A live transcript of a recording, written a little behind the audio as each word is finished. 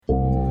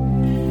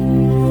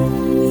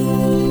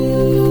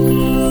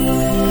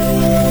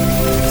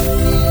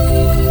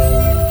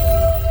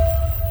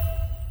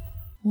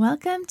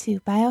Welcome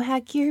to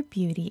Biohack Your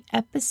Beauty,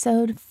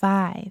 Episode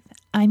 5.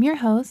 I'm your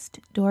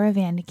host, Dora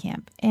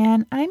Vandekamp,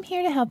 and I'm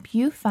here to help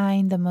you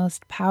find the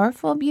most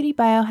powerful beauty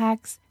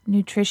biohacks,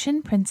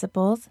 nutrition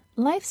principles,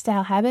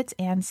 lifestyle habits,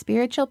 and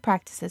spiritual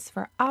practices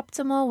for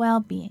optimal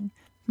well-being.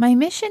 My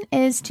mission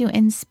is to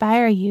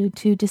inspire you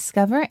to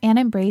discover and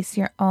embrace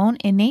your own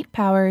innate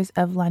powers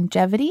of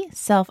longevity,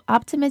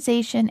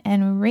 self-optimization,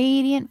 and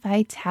radiant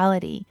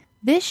vitality.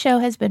 This show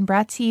has been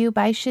brought to you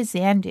by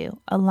Shazandu,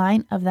 a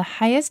line of the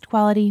highest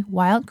quality,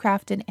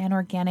 wild-crafted, and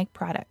organic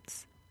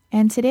products.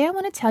 And today I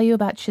want to tell you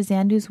about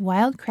Shazandu's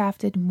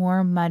wild-crafted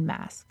More Mud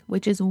Mask,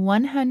 which is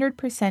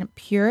 100%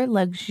 pure,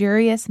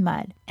 luxurious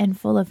mud and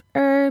full of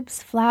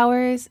herbs,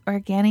 flowers,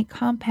 organic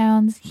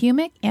compounds,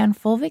 humic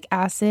and fulvic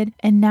acid,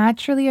 and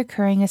naturally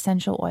occurring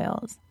essential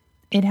oils.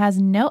 It has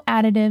no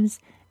additives,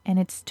 and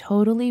it's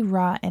totally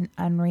raw and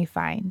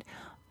unrefined.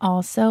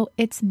 Also,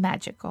 it's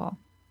magical.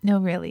 No,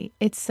 really,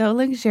 it's so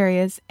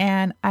luxurious,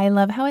 and I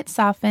love how it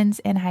softens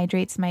and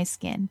hydrates my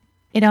skin.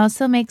 It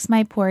also makes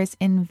my pores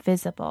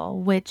invisible,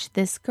 which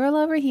this girl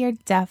over here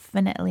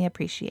definitely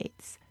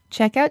appreciates.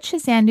 Check out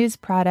Shazandu's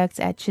products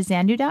at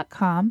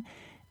shazandu.com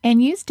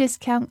and use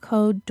discount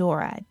code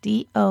DORA,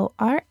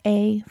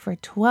 D-O-R-A, for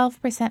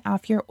 12%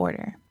 off your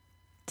order.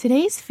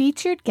 Today's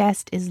featured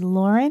guest is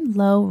Lauren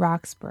Lowe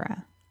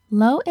Roxburgh.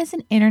 Lowe is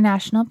an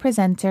international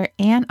presenter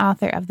and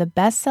author of the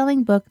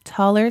best-selling book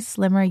Taller,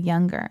 Slimmer,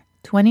 Younger,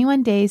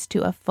 21 Days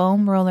to a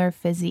Foam Roller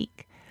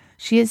Physique.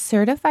 She is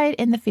certified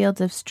in the fields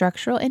of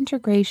structural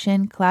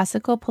integration,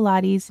 classical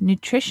Pilates,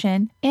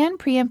 nutrition, and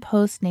pre- and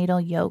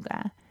postnatal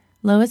yoga.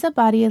 Lowe is a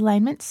body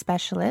alignment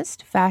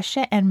specialist,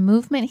 fascia and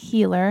movement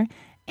healer,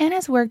 and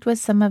has worked with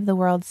some of the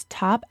world's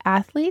top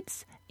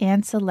athletes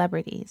and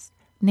celebrities.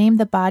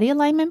 Named the Body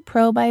Alignment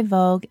Pro by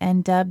Vogue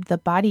and dubbed the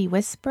Body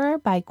Whisperer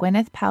by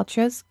Gwyneth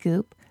Paltrow's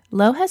Goop,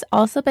 Lowe has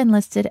also been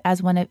listed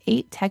as one of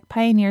 8 tech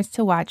pioneers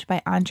to watch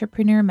by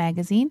Entrepreneur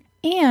Magazine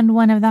and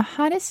one of the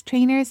hottest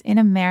trainers in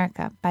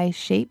America by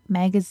Shape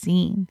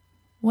Magazine.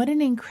 What an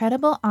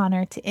incredible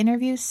honor to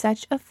interview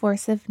such a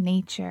force of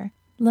nature.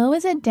 Lowe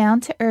is a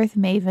down-to-earth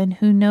maven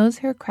who knows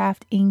her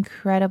craft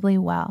incredibly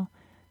well.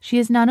 She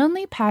is not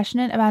only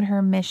passionate about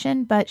her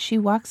mission, but she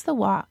walks the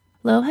walk.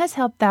 Lowe has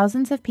helped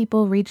thousands of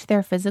people reach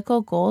their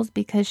physical goals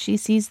because she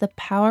sees the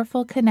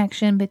powerful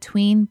connection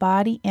between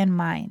body and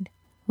mind.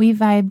 We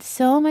vibed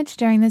so much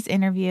during this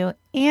interview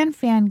and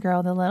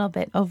fangirled a little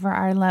bit over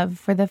our love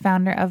for the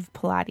founder of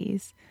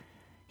Pilates.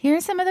 Here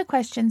are some of the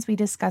questions we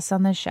discuss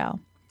on the show.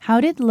 How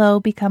did Lowe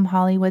become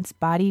Hollywood's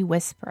body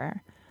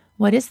whisperer?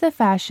 What is the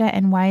fascia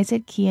and why is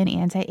it key in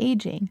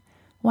anti-aging?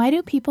 Why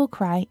do people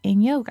cry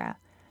in yoga?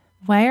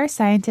 Why are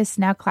scientists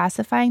now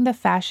classifying the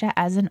fascia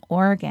as an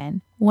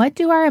organ? What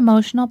do our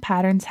emotional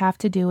patterns have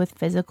to do with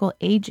physical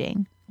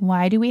aging?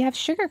 Why do we have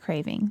sugar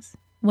cravings?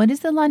 What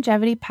is the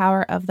longevity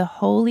power of the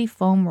Holy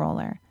Foam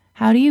Roller?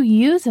 How do you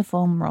use a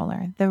foam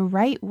roller the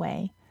right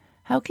way?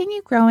 How can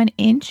you grow an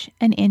inch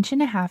and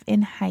a half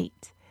in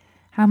height?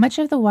 How much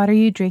of the water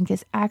you drink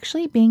is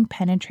actually being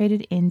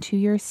penetrated into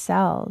your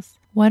cells?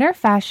 What are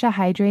fascia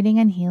hydrating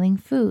and healing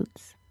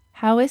foods?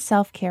 How is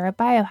self-care a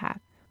biohack?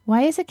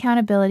 Why is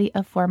accountability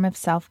a form of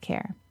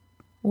self-care?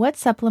 What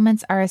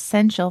supplements are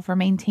essential for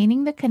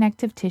maintaining the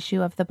connective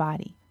tissue of the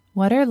body?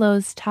 What are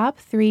Lowe's top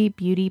 3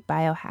 beauty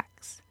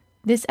biohacks?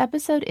 This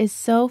episode is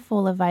so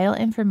full of vital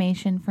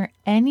information for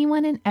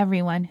anyone and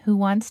everyone who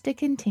wants to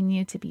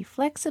continue to be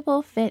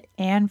flexible, fit,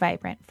 and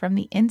vibrant from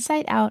the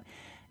inside out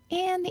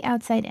and the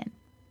outside in.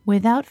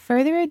 Without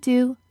further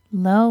ado,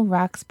 Lowe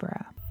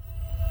Roxburgh.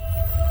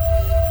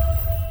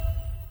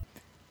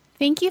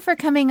 Thank you for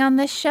coming on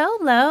the show,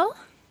 Lowe.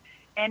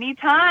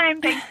 Anytime.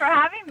 Thanks for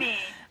having me.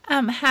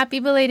 Happy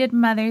belated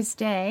Mother's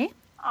Day.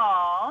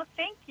 Oh,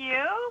 thank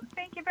you.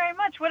 Thank you very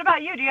much. What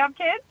about you? Do you have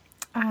kids?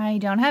 I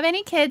don't have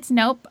any kids,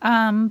 nope.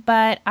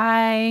 But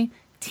I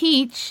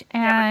teach,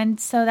 and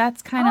so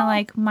that's kind of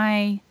like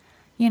my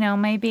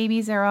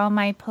babies are all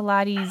my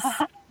Pilates,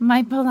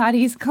 my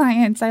Pilates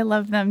clients. I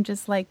love them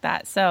just like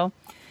that. So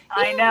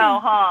yeah. I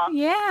know, huh?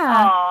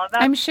 Yeah. Oh,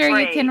 that's I'm sure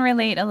great. You can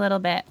relate a little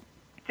bit.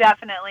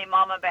 Definitely,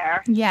 Mama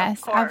Bear.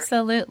 Yes,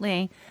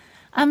 absolutely.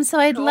 So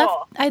I'd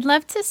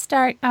love to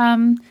start.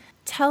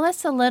 Tell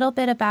us a little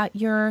bit about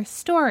your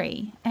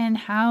story and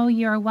how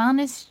your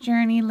wellness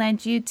journey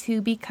led you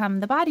to become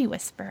the Body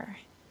Whisperer.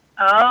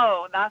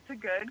 Oh, that's a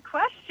good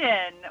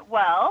question.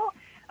 Well,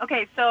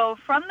 okay, so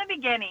from the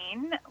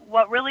beginning,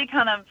 what really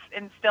kind of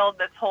instilled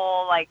this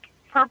whole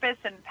purpose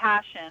and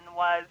passion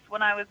was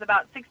when I was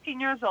about 16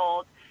 years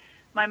old.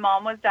 My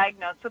mom was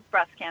diagnosed with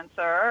breast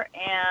cancer,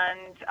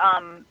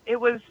 and it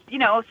was,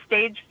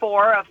 stage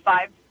 4 of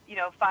 5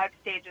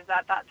 stages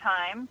at that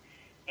time.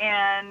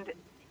 And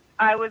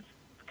I was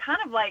kind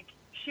of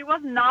she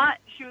was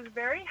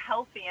very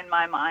healthy in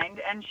my mind,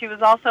 and she was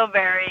also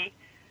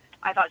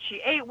I thought she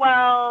ate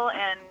well,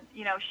 and,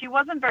 she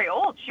wasn't very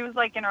old. She was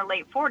in her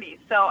late 40s.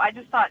 So I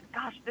just thought,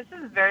 gosh, this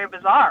is very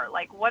bizarre.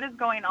 What is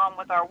going on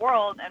with our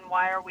world, and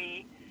why are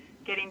we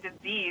getting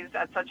disease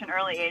at such an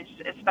early age,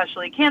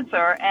 especially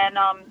cancer? And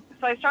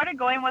So I started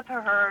going with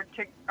her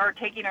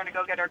taking her to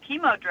go get her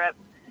chemo drip.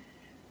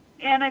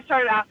 And I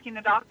started asking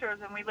the doctors,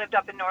 and we lived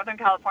up in Northern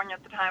California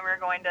at the time. We were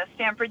going to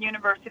Stanford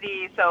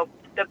University, so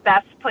the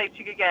best place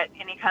you could get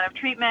any kind of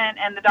treatment.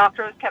 And the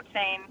doctors kept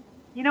saying,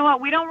 you know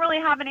what, we don't really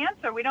have an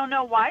answer. We don't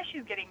know why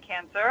she's getting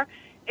cancer.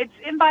 It's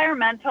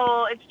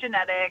environmental, it's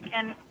genetic.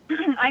 And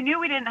I knew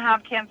we didn't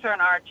have cancer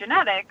in our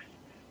genetics.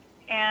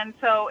 And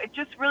so it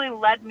just really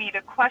led me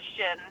to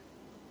question,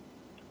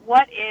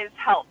 what is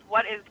health?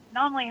 What is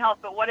not only health,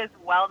 but what is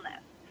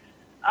wellness?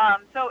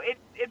 So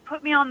it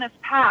put me on this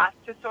path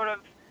to sort of,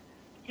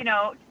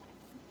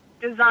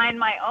 design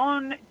my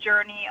own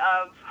journey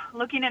of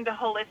looking into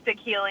holistic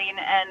healing.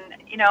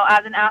 And,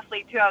 as an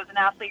athlete too, I was an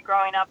athlete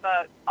growing up,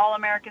 a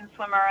All-American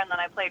swimmer, and then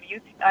I played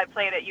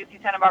at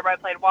UC Santa Barbara. I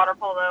played water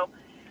polo.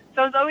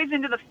 So I was always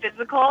into the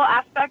physical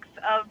aspects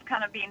of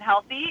kind of being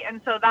healthy.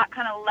 And so that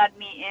kind of led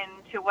me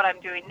into what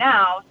I'm doing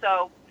now.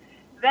 So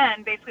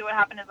then basically what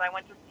happened is I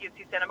went to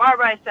UC Santa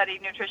Barbara. I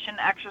studied nutrition,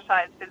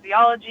 exercise,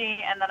 physiology,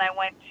 and then I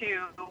went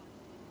to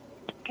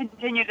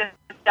continue to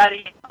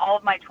study all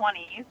of my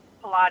 20s,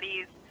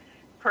 Pilates,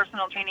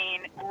 personal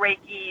training,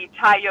 Reiki,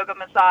 Thai yoga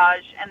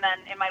massage, and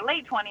then in my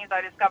late 20s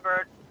I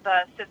discovered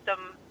the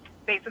system,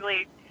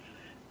 basically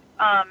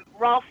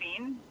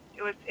Rolfing.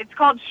 It's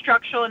called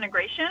structural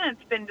integration.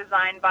 It's been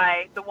designed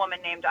by the woman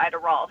named Ida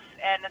Rolf,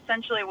 and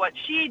essentially what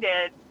she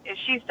did is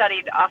she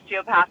studied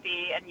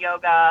osteopathy and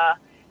yoga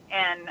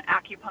and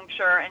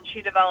acupuncture, and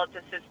she developed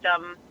a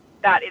system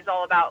that is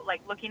all about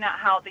like looking at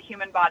how the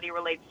human body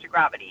relates to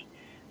gravity.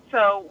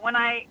 So when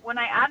I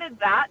added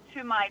that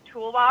to my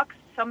toolbox,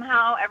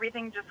 somehow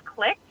everything just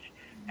clicked.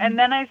 And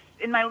then I,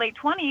 in my late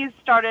 20s,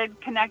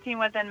 started connecting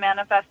with and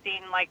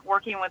manifesting, like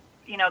working with,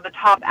 the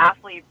top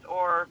athletes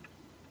or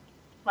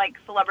like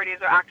celebrities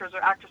or actors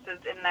or actresses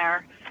in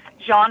their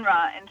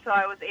genre. And so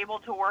I was able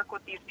to work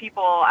with these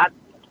people at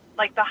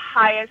like the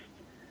highest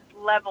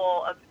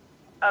level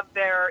of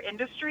their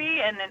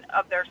industry and then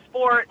of their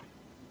sport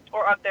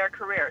or of their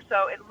career.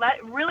 So it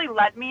really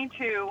led me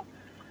to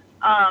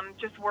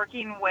just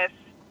working with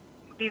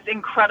these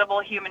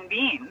incredible human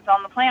beings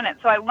on the planet.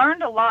 So I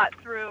learned a lot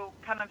through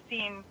kind of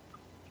seeing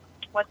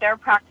what their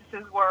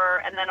practices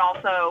were, and then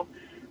also,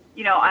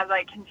 as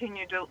I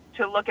continued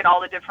to look at all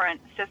the different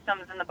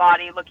systems in the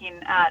body, looking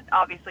at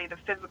obviously the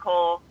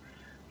physical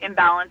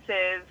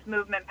imbalances,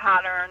 movement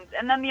patterns,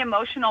 and then the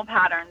emotional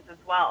patterns as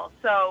well.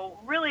 So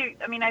really,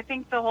 I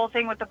think the whole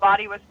thing with the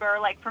Body Whisperer,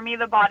 like for me,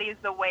 the body is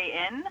the way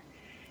in.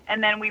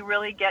 And then we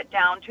really get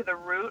down to the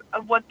root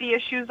of what the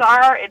issues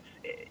are. It's,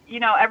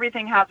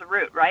 everything has a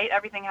root, right?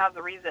 Everything has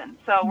a reason.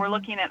 So we're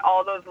looking at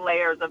all those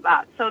layers of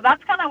that. So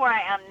that's kind of where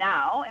I am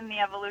now in the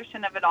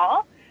evolution of it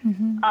all.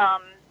 Mm-hmm.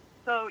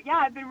 So yeah,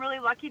 I've been really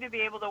lucky to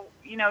be able to,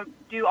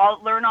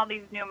 learn all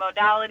these new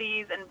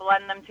modalities and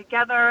blend them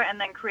together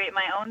and then create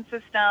my own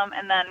system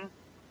and then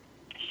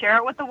share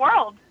it with the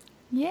world.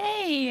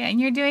 Yay. And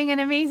you're doing an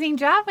amazing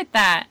job with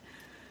that.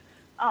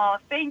 Oh,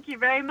 thank you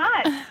very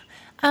much.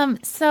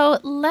 So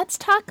let's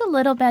talk a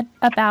little bit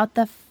about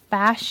the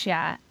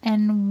fascia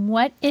and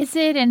what is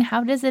it and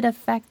how does it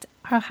affect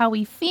how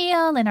we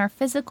feel in our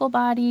physical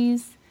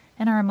bodies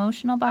and our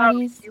emotional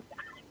bodies?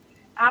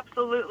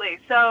 Absolutely.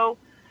 So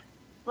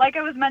like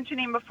I was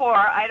mentioning before,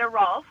 Ida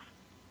Rolf,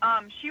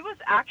 she was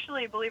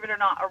actually, believe it or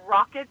not, a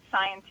rocket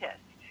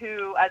scientist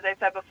who, as I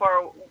said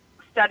before,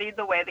 studied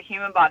the way the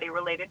human body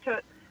related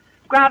to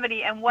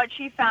gravity. And what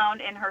she found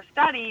in her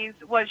studies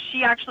was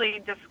she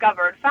actually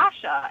discovered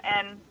fascia.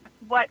 And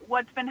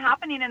what's been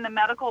happening in the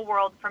medical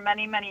world for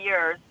many, many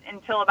years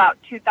until about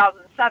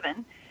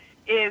 2007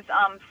 is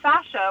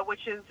fascia,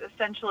 which is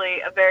essentially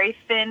a very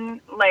thin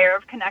layer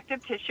of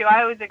connective tissue.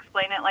 I always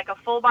explain it like a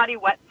full body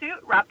wetsuit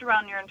wrapped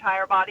around your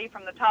entire body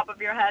from the top of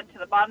your head to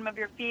the bottom of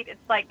your feet.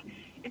 It's like,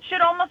 it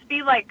should almost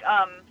be like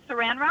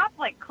saran wrap,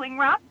 like cling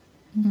wrap,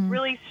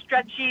 really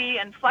stretchy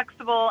and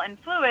flexible and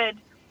fluid.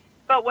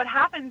 But what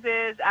happens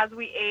is as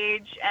we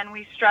age and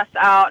we stress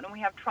out and we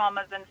have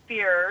traumas and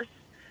fears,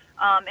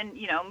 and,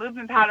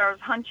 movement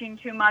patterns, hunching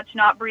too much,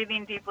 not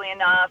breathing deeply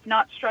enough,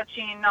 not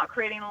stretching, not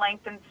creating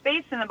length and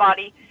space in the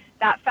body,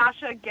 that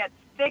fascia gets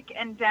thick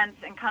and dense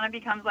and kind of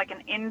becomes like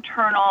an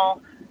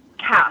internal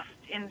cast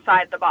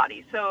inside the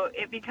body. So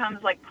it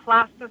becomes like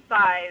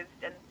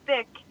plasticized and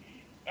thick,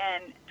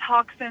 and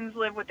toxins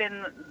live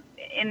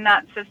in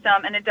that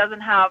system, and it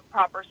doesn't have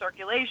proper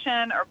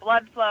circulation or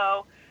blood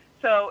flow.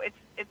 So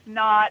it's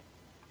not,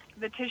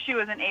 the tissue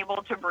isn't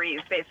able to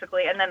breathe,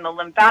 basically, and then the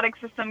lymphatic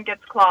system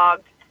gets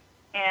clogged.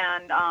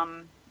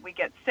 And we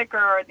get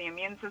sicker. The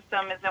immune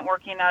system isn't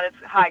working at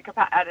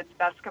its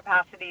best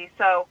capacity.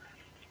 So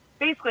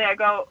basically,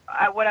 what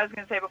I was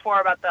going to say before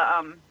about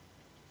the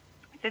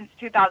since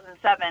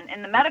 2007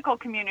 in the medical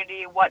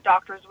community, what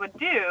doctors would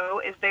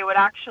do is they would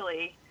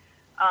actually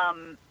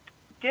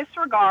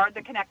disregard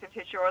the connective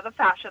tissue or the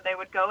fascia. They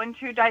would go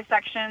into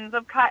dissections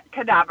of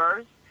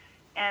cadavers,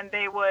 and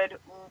they would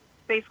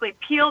basically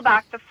peel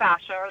back the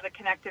fascia or the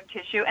connective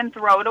tissue and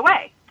throw it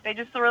away. They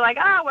just were like,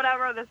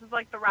 whatever, this is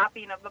like the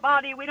wrapping of the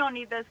body. We don't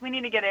need this. We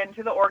need to get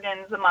into the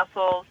organs, the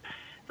muscles,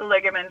 the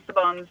ligaments, the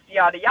bones,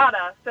 yada,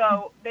 yada.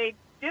 So they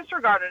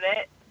disregarded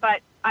it.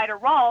 But Ida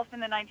Rolf in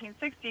the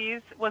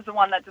 1960s was the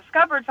one that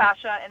discovered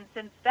fascia. And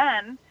since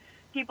then,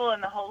 people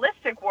in the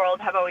holistic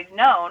world have always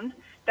known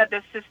that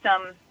this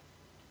system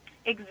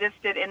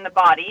existed in the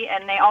body.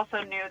 And they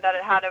also knew that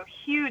it had a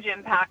huge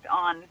impact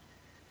on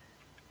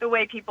the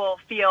way people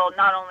feel,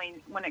 not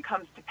only when it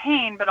comes to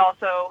pain, but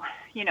also,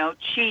 you know,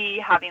 chi,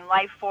 having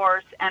life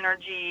force,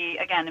 energy,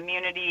 again,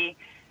 immunity.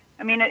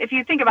 I mean, if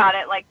you think about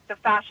it, like the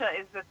fascia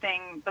is the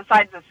thing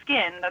besides the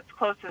skin that's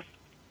closest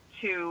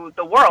to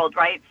the world,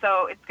 right?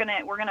 So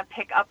we're gonna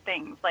pick up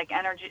things like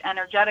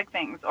energetic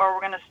things, or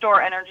we're gonna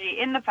store energy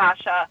in the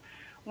fascia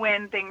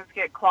when things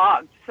get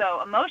clogged.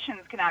 So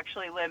emotions can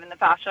actually live in the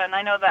fascia. And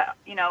I know that,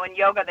 you know, in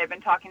yoga, they've been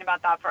talking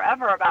about that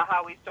forever, about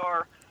how we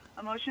store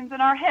emotions in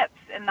our hips,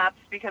 and that's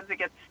because it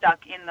gets stuck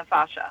in the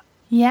fascia.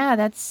 Yeah,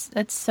 that's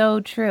so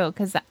true,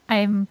 because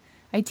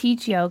I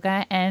teach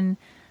yoga, and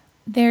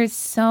there's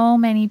so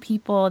many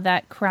people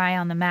that cry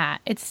on the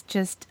mat. It's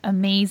just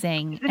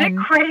amazing. Isn't it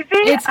crazy?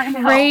 It's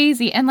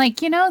crazy. And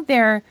like, you know,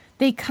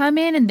 they come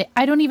in and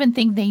I don't even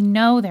think they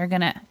know they're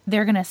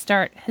gonna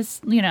start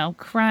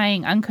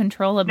crying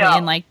uncontrollably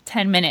in like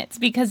 10 minutes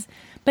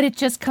but it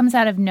just comes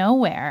out of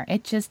nowhere.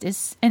 It just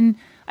is. And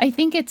I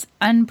think it's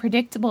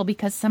unpredictable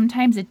because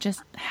sometimes it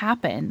just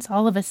happens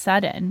all of a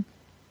sudden.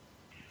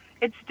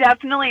 It's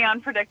definitely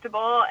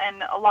unpredictable,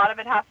 and a lot of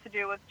it has to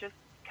do with just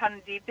kind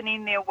of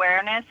deepening the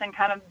awareness and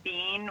kind of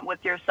being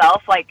with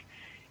yourself. Like,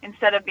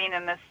 instead of being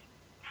in this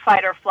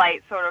fight or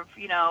flight sort of,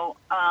 you know,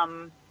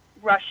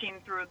 rushing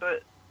through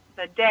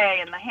the day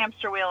and the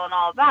hamster wheel and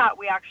all of that,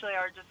 we actually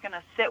are just going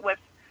to sit with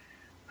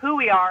who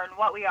we are and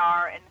what we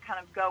are and kind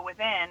of go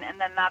within.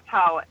 And then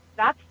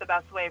that's the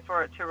best way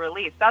for it to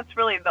release. That's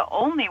really the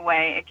only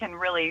way it can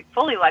really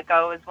fully let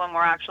go, is when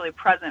we're actually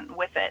present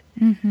with it.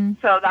 Mm-hmm.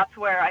 So that's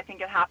where I think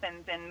it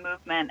happens in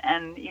movement,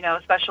 and, you know,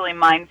 especially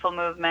mindful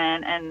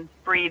movement and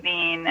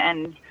breathing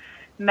and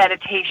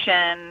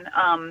meditation,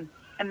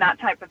 and that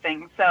type of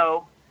thing.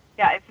 So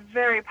yeah, it's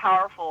very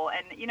powerful.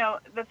 And, you know,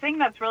 the thing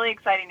that's really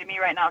exciting to me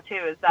right now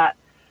too is that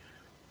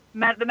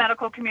the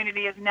medical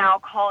community is now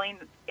calling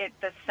it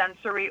the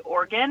sensory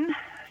organ.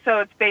 So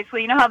it's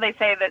basically, you know how they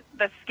say that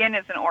the skin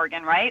is an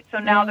organ, right? So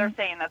now they're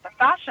saying that the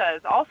fascia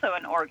is also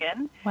an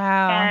organ.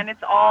 Wow. And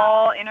it's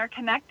all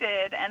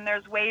interconnected, and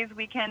there's ways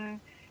we can,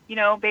 you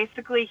know,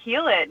 basically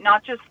heal it,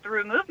 not just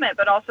through movement,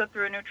 but also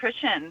through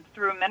nutrition,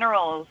 through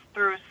minerals,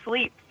 through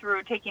sleep,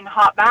 through taking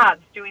hot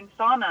baths, doing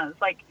saunas.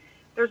 Like,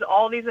 there's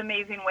all these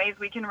amazing ways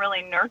we can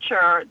really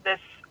nurture this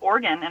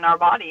organ in our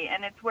body,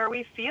 and it's where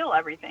we feel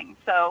everything.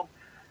 So,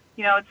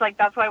 you know, it's like,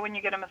 that's why when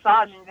you get a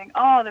massage and you think,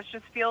 oh, this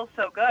just feels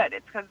so good,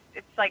 it's because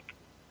it's like,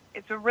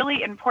 it's a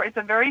really important,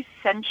 it's a very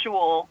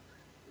sensual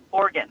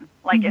organ.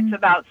 Like, Mm-hmm. it's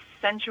about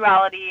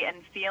sensuality and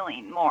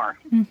feeling more.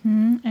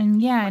 Mm-hmm.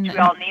 And yeah, which we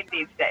all need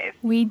these days.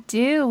 We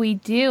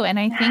do. And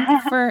I think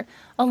for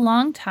a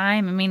long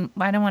time, I mean,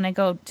 I don't want to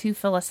go too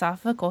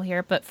philosophical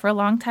here, but for a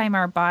long time,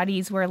 our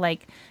bodies were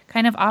like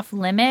kind of off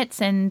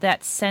limits, and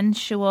that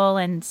sensual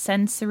and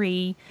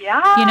sensory,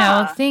 you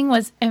know, thing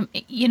was,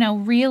 you know,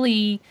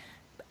 really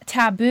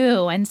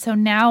taboo. And so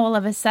now all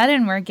of a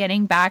sudden we're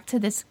getting back to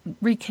this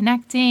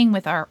reconnecting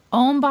with our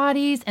own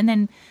bodies, and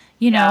then,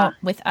 you know,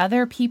 with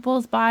other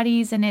people's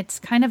bodies, and it's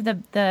kind of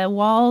the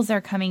walls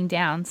are coming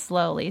down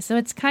slowly. So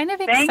it's kind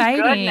of exciting.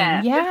 Thank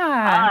goodness.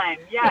 Yeah.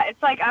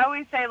 It's like, I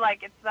always say,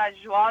 like, it's that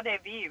joie de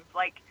vivre.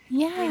 Like,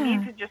 we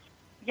need to just,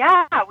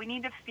 we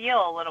need to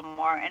feel a little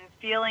more. And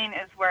feeling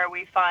is where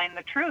we find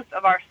the truth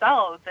of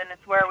ourselves, and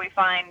it's where we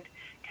find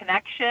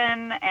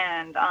connection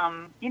and,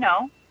 you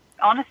know,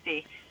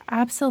 honesty.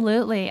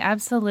 Absolutely.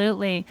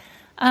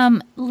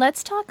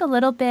 Let's talk a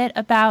little bit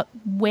about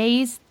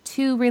ways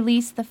to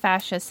release the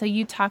fascia. So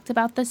you talked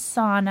about the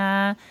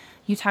sauna,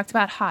 you talked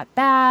about hot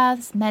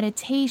baths,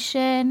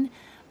 meditation,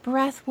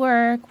 breath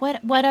work.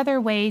 What other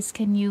ways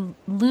can you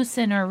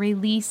loosen or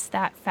release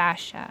that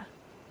fascia?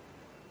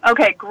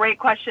 Okay, great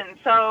question.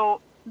 So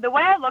the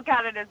way I look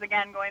at it is,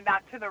 again, going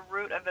back to the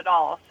root of it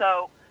all.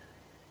 So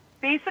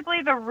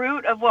basically the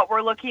root of what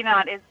we're looking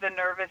at is the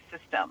nervous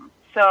system.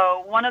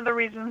 So one of the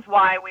reasons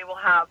why we will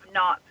have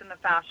knots in the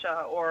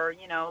fascia, or,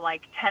 you know,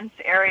 like tense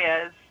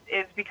areas,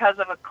 is because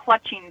of a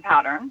clutching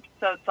pattern.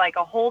 So it's like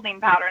a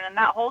holding pattern, and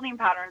that holding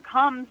pattern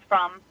comes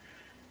from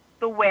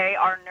the way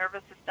our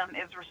nervous system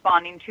is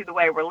responding to the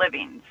way we're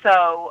living.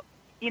 So,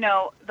 you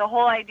know, the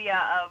whole idea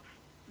of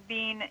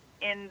being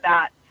in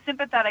that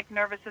sympathetic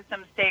nervous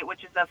system state,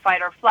 which is a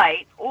fight or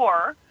flight,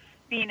 or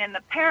being in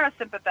the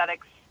parasympathetic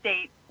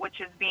state,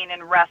 which is being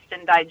in rest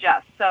and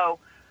digest. So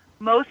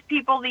most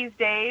people these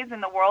days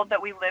in the world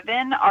that we live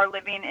in are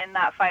living in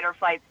that fight or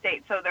flight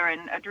state. So they're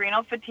in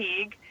adrenal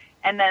fatigue,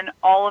 and then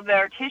all of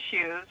their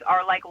tissues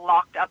are like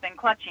locked up and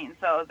clutching.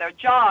 So their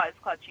jaw is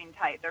clutching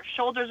tight, their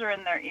shoulders are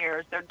in their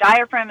ears, their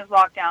diaphragm is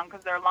locked down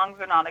because their lungs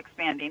are not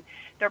expanding,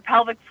 their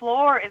pelvic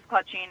floor is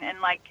clutching,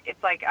 and like,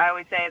 it's like, I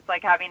always say, it's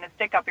like having a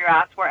stick up your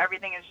ass where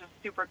everything is just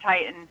super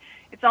tight, and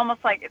it's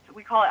almost like,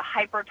 we call it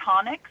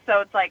hypertonic. So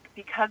it's like,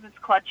 because it's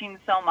clutching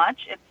so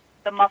much, it's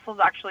the muscles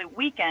actually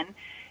weaken.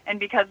 And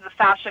because the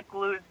fascia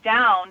glues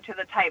down to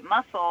the tight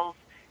muscles,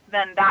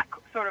 then that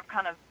sort of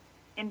kind of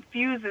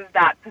infuses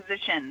that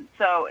position.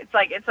 So it's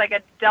like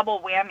a double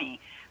whammy.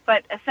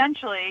 But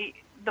essentially,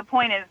 the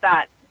point is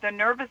that the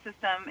nervous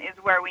system is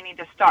where we need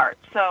to start.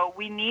 So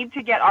we need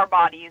to get our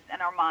bodies and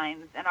our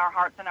minds and our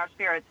hearts and our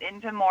spirits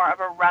into more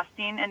of a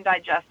resting and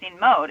digesting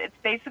mode. It's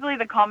basically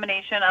the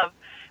combination of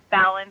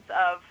balance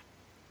of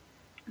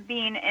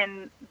being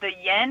in the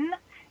yin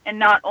and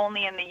not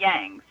only in the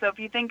yang. So if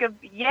you think of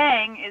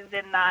yang is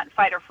in that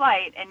fight or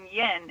flight and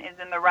yin is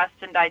in the rest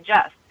and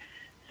digest.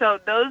 So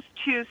those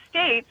two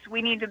states,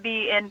 we need to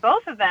be in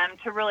both of them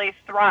to really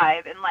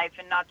thrive in life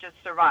and not just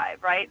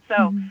survive, right?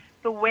 So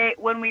the way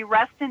when we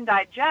rest and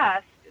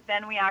digest,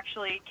 then we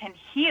actually can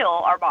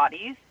heal our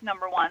bodies,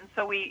 number one.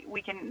 So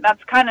we can,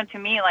 that's kind of to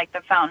me like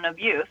the fountain of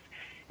youth.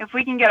 If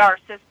we can get our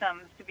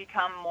systems to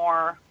become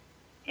more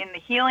in the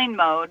healing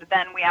mode,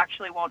 then we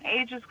actually won't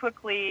age as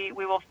quickly.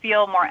 We will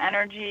feel more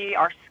energy.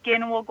 Our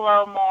skin will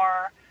glow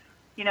more.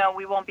 You know,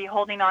 we won't be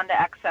holding on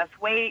to excess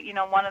weight. You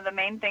know, one of the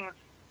main things,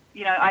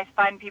 you know, I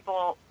find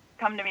people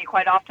come to me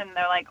quite often.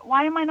 They're like,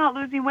 why am I not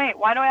losing weight?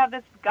 Why do I have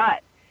this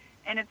gut?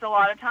 And it's a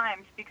lot of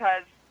times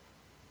because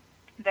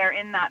they're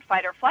in that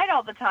fight or flight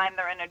all the time.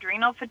 They're in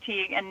adrenal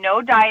fatigue, and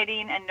no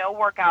dieting and no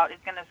workout is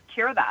going to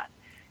cure that.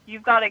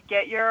 You've got to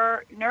get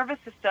your nervous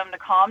system to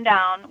calm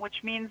down,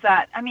 which means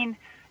that, I mean,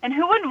 and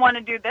who wouldn't want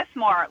to do this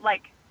more?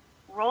 Like,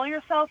 roll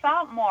yourself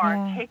out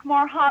more, take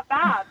more hot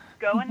baths,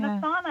 go in the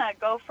sauna,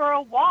 go for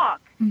a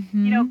walk,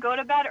 you know, go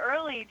to bed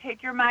early,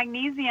 take your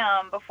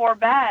magnesium before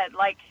bed,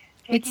 like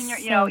taking your,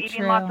 you know,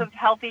 eating lots of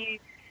healthy,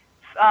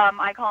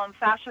 I call them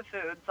fascia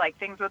foods, like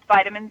things with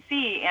vitamin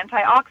C,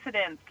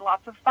 antioxidants,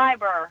 lots of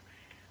fiber.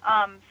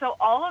 So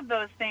all of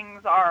those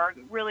things are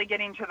really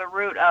getting to the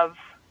root of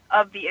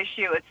the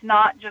issue. It's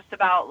not just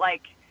about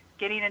like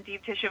getting a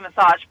deep tissue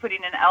massage,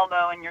 putting an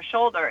elbow in your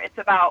shoulder. It's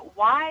about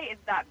why is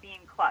that being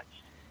clutched?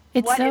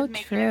 It's what so is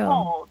making true. It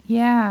hold?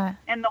 Yeah.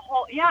 And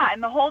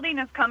the holding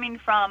is coming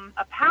from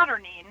a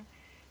patterning,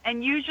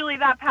 and usually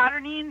that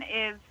patterning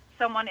is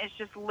someone is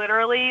just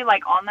literally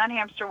like on that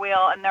hamster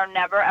wheel and they're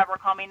never ever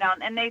calming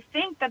down, and they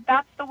think that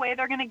that's the way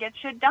they're going to get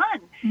shit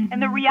done.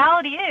 And the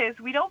reality is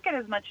we don't get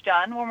as much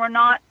done when we're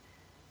not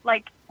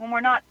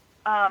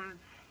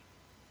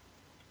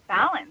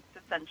balanced,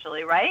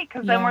 essentially, right?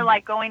 Because then we're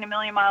like going a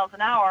million miles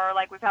an hour,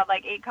 like we've had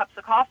like 8 cups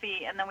of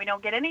coffee, and then we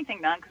don't get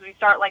anything done because we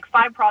start like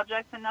 5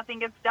 projects and nothing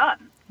gets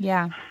done.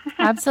 Yeah,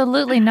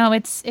 absolutely. No,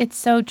 it's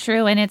so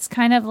true. And it's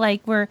kind of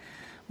like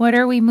what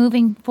are we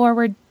moving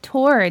forward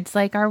towards?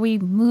 Like, are we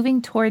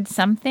moving towards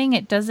something?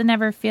 It doesn't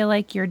ever feel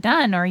like you're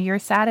done or you're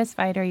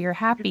satisfied or you're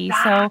happy.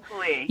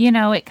 Exactly. So, you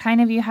know, it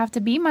kind of, you have to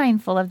be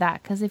mindful of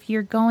that, because if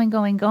you're going,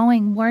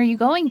 where are you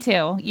going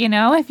to? You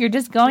know, if you're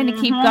just going to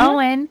keep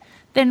going,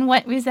 then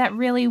what is that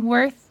really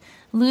worth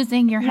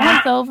losing your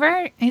health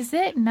over? Is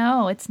it?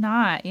 No, it's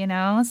not, you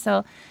know?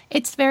 So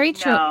it's very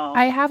true. No.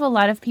 I have a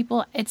lot of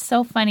people. It's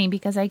so funny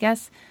because I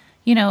guess,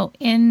 you know,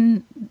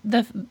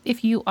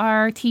 if you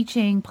are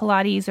teaching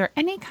Pilates or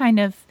any kind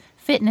of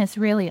fitness,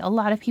 really, a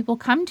lot of people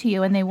come to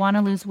you and they want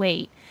to lose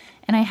weight.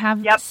 And I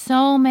have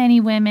so many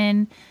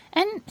women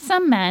and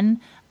some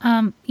men,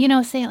 you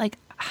know, say like,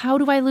 how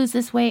do I lose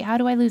this weight? How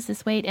do I lose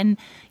this weight? And,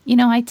 you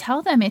know, I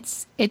tell them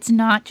it's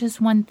not just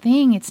one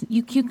thing. It's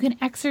you can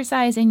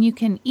exercise and you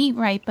can eat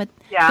right, but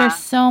there's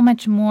so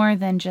much more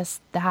than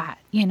just that,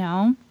 you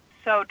know?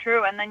 So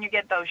true. And then you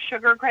get those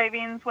sugar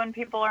cravings when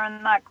people are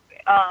in that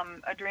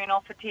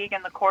adrenal fatigue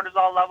and the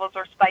cortisol levels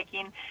are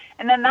spiking.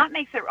 And then that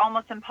makes it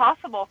almost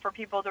impossible for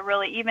people to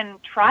really even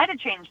try to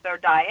change their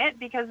diet,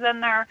 because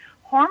then their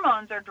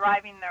hormones are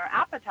driving their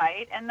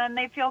appetite, and then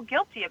they feel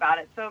guilty about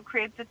it. So it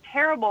creates a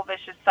terrible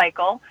vicious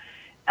cycle.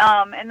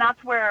 And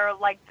that's where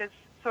like this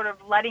sort of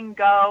letting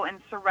go and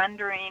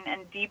surrendering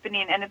and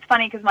deepening. And it's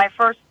funny because my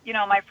first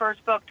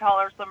book,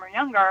 Taller, Slimmer,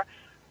 Younger,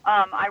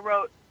 I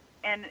wrote,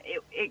 and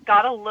it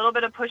got a little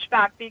bit of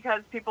pushback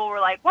because people were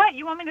like, what,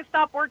 you want me to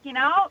stop working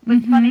out? But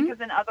it's funny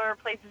because in other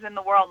places in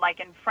the world, like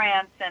in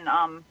France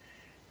and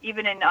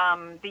even in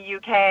the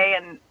UK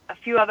and a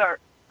few other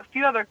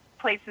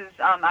places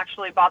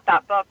actually bought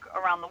that book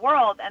around the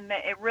world, and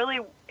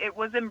it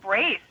was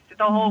embraced,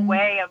 the whole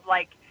way of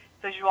like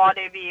the joie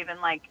de vivre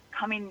and like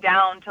coming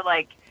down to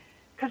like,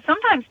 because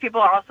sometimes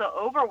people are also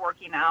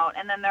overworking out,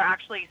 and then they're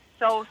actually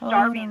so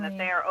starving that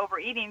they are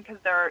overeating because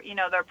they're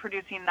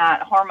producing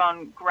that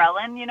hormone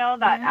ghrelin, you know,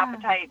 that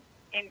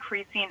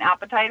increasing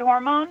appetite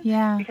hormone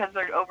because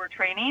they're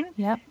overtraining,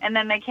 and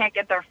then they can't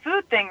get their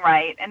food thing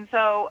right. And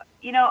so,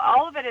 you know,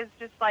 all of it is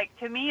just like,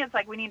 to me, it's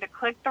like we need to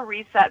click the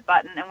reset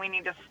button and we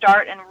need to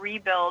start and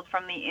rebuild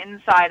from the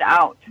inside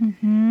out.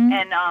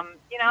 And,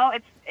 you know,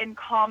 it's in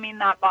calming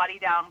that body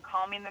down,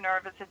 calming the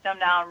nervous system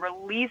down,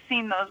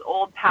 releasing those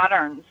old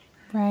patterns.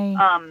 Right.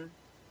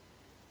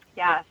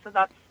 So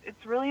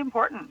it's really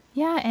important.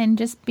 Yeah, and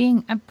just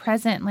being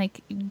present,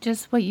 like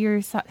just what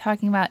you're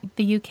talking about,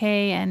 the UK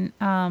and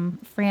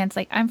France.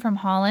 Like, I'm from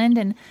Holland,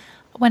 and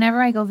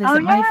whenever I go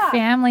visit my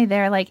family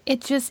there, like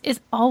it just is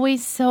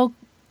always so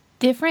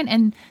different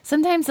and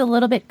sometimes a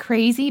little bit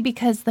crazy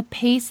because the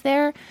pace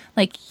there,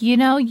 like,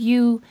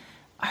 you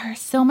are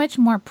so much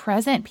more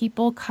present.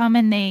 People come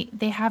and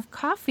they have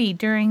coffee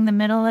during the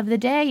middle of the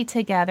day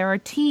together or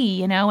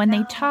tea, and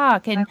they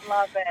talk, and I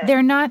love it.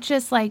 they're not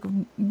just like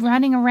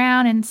running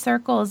around in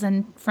circles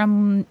and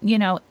from,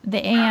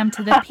 the AM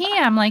to the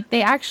PM, like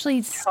they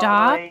actually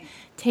stop, Totally.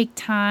 take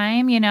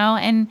time,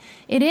 and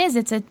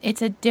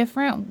it's a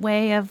different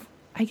way of,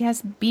 I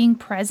guess, being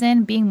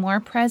present, being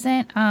more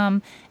present.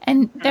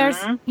 And there's,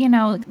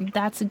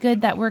 that's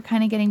good that we're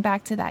kind of getting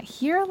back to that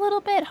here a little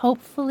bit,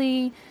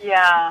 hopefully.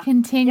 Yeah.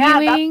 Continuing,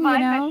 that's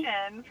my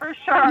mission, for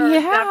sure.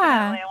 Yeah.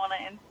 Definitely. I want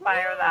to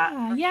inspire that.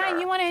 For Yeah, sure.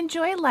 and you want to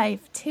enjoy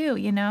life too,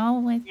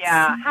 It's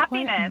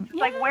happiness. It's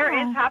like, where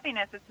Yeah. is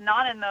happiness? It's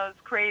not in those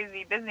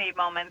crazy, busy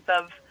moments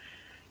of,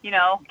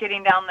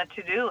 getting down the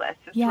to-do list.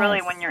 It's really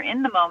Yes. when you're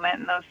in the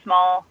moment, in those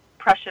small,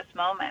 precious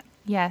moments.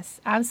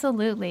 Yes,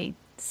 absolutely.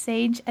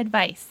 Sage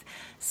advice.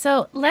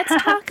 So let's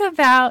talk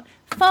about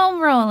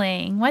foam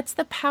rolling. What's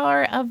the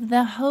power of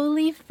the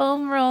holy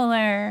foam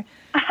roller?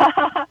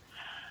 Oh,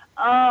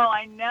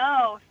 I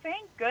know.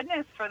 Thank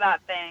goodness for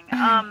that thing.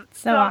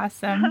 So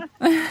awesome.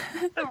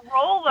 The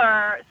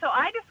roller. So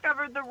I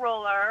discovered the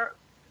roller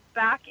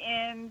back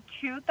in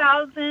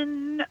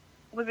 2000.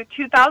 Was it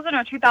 2000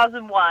 or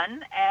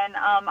 2001? And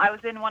I was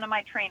in one of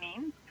my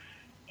trainings.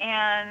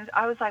 And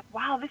I was like,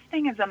 wow, this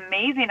thing is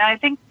amazing. And I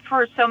think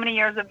for so many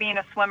years of being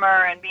a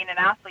swimmer and being an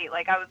athlete,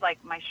 like I was like,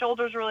 my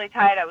shoulders really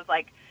tight. I was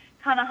like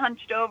kind of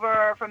hunched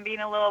over from being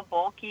a little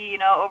bulky,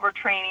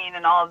 overtraining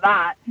and all of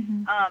that.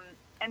 Mm-hmm.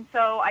 And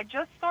so I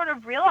just sort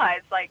of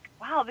realized, like,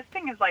 wow, this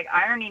thing is like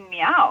ironing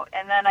me out.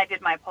 And then I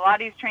did my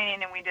Pilates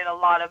training, and we did a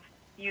lot of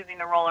using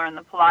the roller in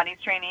the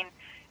Pilates training.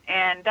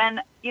 And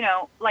then,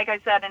 like I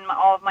said, in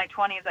all of my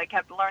 20s, I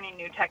kept learning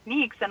new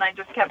techniques, and I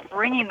just kept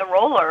bringing the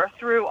roller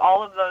through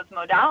all of those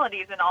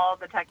modalities and all of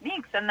the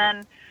techniques. And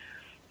then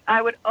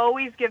I would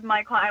always give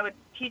I would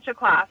teach a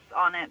class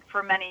on it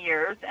for many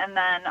years, and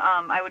then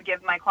I would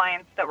give my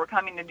clients that were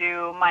coming to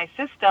do my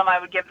system, I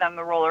would give them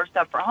the roller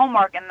stuff for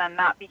homework, and then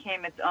that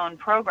became its own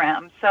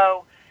program.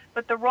 So,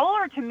 but the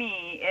roller to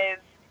me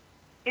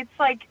it's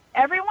like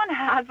everyone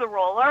has a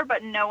roller,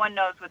 but no one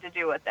knows what to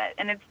do with it.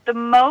 And it's the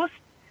most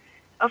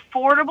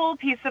affordable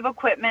piece of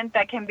equipment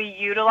that can be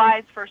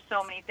utilized for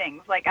so many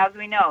things. Like, as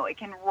we know, it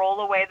can roll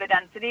away the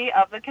density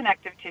of the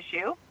connective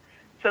tissue.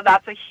 So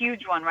that's a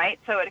huge one, right?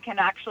 So it can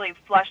actually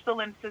flush the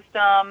lymph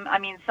system. I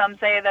mean, some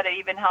say that it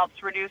even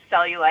helps reduce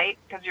cellulite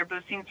because you're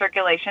boosting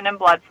circulation and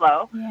blood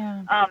flow.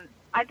 Yeah.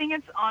 I think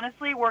it's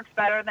honestly works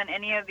better than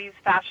any of these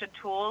fascia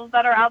tools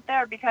that are out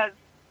there, because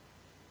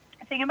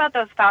the thing about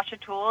those fascia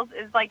tools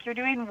is like you're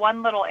doing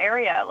one little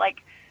area.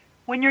 Like,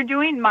 when you're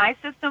doing my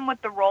system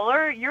with the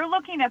roller, you're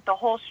looking at the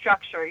whole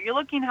structure. You're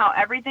looking how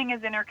everything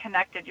is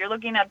interconnected. You're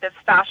looking at this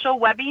fascial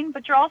webbing,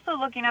 but you're also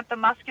looking at the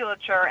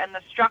musculature and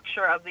the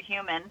structure of the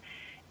human.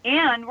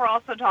 And we're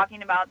also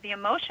talking about the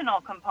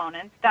emotional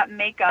components that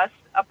make us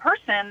a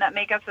person, that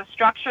make us a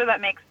structure, that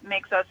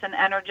makes us an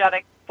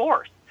energetic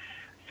force.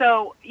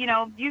 So,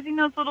 using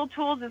those little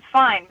tools is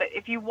fine, but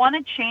if you want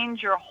to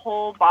change your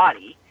whole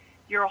body,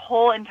 your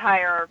whole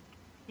entire,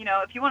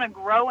 if you want to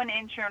grow an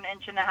inch or an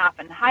inch and a half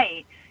in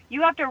height,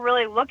 you have to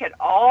really look at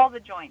all the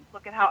joints,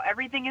 look at how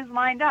everything is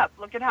lined up,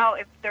 look at how,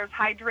 if there's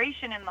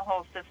hydration in the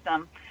whole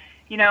system,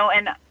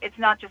 and it's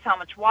not just how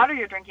much water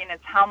you're drinking,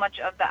 it's how much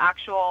of the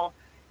actual,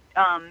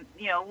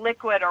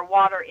 liquid or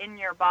water in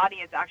your body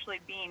is actually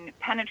being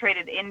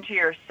penetrated into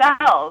your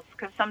cells.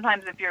 Because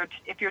sometimes if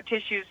your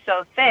tissue is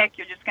so thick,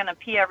 you're just going to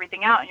pee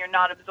everything out and you're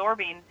not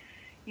absorbing,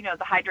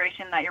 the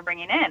hydration that you're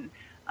bringing in.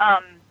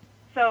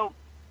 So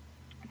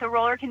the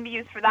roller can be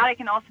used for that. It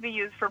can also be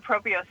used for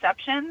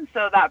proprioception,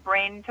 so that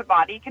brain to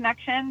body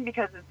connection,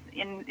 because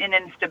it's an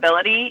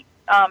instability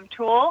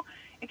tool.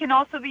 It can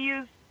also be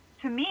used,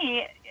 to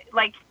me,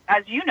 like,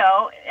 as you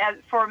know,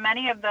 for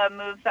many of the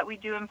moves that we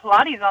do in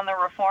Pilates, on the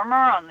reformer,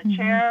 on the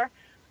chair,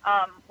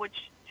 which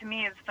to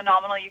me is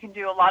phenomenal. You can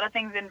do a lot of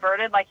things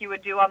inverted, like you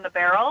would do on the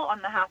barrel,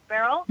 on the half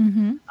barrel,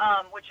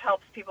 which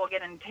helps people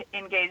get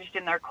engaged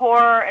in their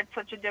core at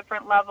such a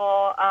different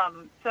level.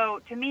 So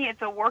to me,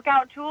 it's a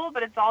workout tool,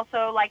 but it's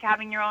also like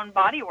having your own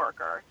body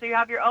worker. So you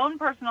have your own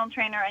personal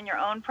trainer and your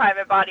own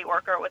private body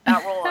worker with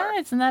that roller.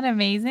 Isn't that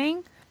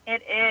amazing?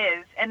 It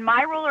is. And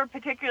my roller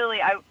particularly,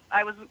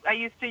 I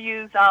used to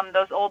use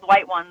those old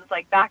white ones,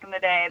 like back in the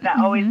day, that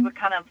always would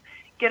kind of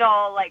get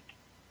all like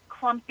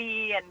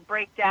clumpy and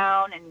break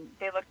down, and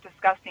they look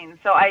disgusting.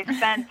 So I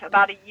spent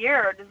about a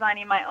year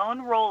designing my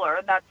own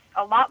roller that's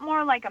a lot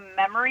more like a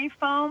memory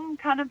foam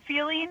kind of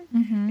feeling.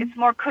 It's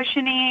more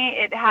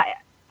cushiony.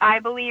 I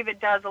believe it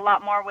does a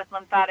lot more with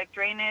lymphatic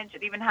drainage.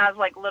 It even has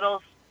like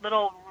little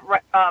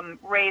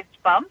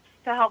raised bumps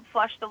to help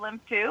flush the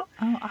lymph too.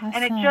 Oh, awesome.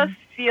 And it just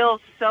feels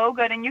so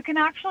good. And you can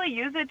actually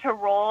use it to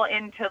roll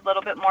into a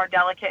little bit more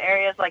delicate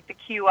areas like the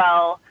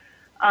QL,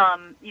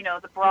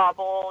 the bra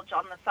bulge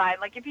on the side.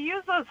 Like, if you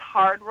use those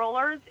hard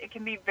rollers, it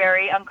can be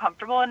very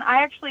uncomfortable. And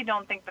I actually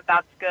don't think that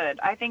that's good.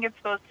 I think it's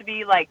supposed to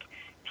be like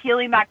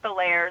peeling back the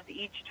layers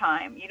each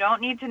time. You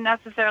don't need to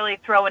necessarily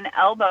throw an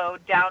elbow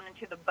down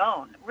into the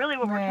bone. Really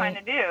what we're trying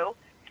to do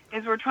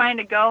is we're trying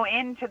to go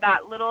into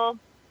that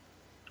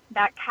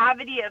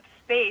cavity of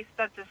space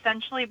that's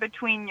essentially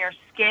between your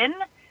skin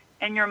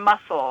and your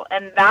muscle,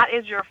 and that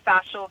is your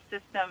fascial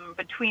system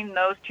between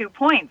those 2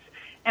 points.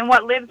 And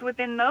what lives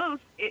within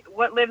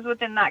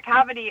that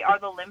cavity are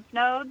the lymph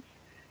nodes,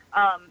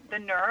 the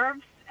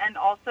nerves, and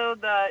also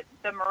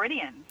the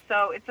meridians.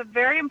 So it's a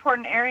very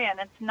important area, and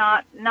it's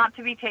not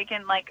to be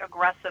taken like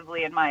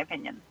aggressively, in my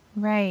opinion.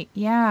 Right.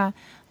 Yeah.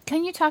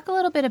 Can you talk a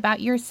little bit about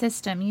your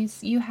system?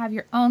 You have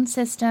your own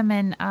system,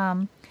 and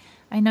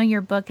I know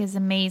your book is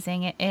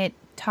amazing. It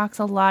talks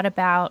a lot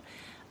about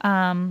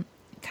kind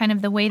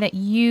of the way that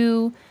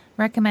you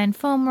recommend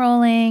foam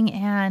rolling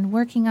and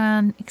working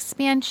on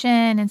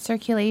expansion and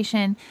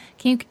circulation.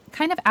 Can you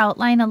kind of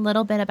outline a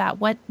little bit about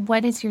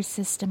what is your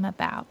system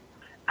about?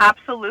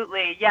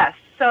 Absolutely, yes.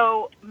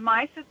 So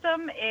my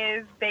system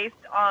is based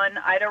on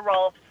Ida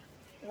Rolf's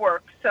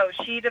work. So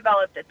she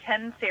developed a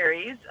 10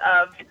 series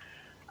of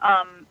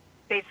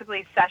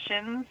basically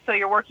sessions. So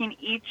you're working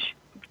each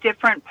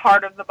different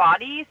part of the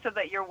body so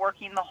that you're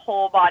working the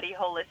whole body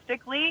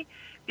holistically.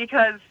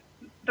 Because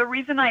the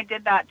reason I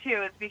did that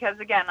too is because,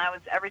 again,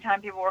 every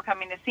time people were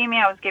coming to see me,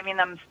 I was giving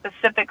them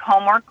specific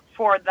homework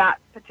for that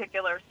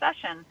particular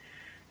session.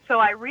 So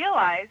I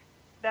realized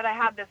that I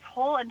had this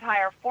whole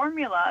entire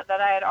formula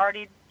that I had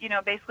already,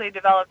 basically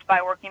developed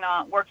by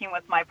working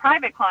with my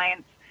private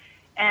clients.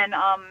 And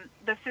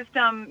the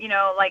system,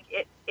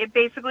 it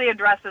basically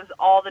addresses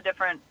all the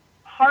different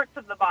parts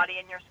of the body,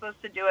 and you're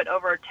supposed to do it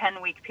over a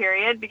 10-week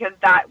period because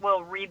that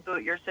will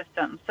reboot your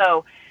system.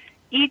 So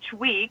each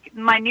week,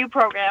 my new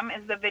program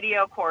is the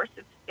video course.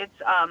 It's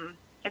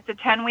a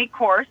 10-week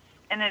course,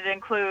 and it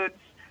includes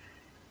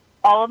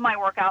all of my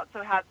workouts.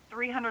 So it has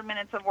 300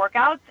 minutes of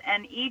workouts,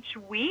 and each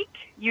week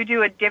you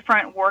do a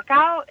different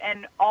workout,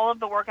 and all of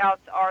the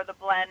workouts are the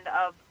blend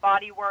of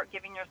body work,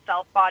 giving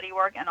yourself body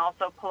work, and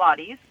also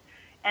Pilates.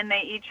 And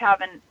they each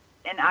have an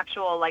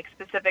actual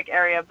specific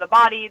area of the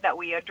body that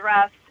we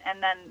address,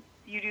 and then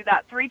you do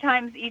that 3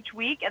 times each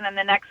week, and then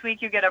the next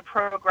week you get a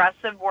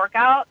progressive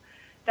workout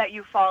that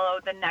you follow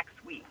the next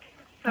week.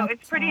 So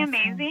it's pretty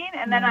amazing.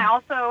 And then I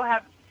also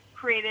have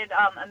created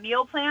a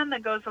meal plan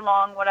that goes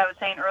along what I was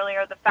saying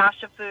earlier, the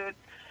fascia foods.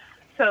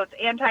 So it's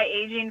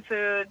anti-aging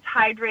foods,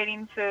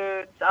 hydrating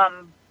foods,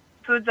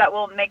 foods that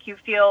will make you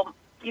feel,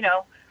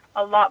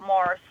 a lot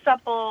more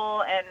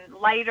supple and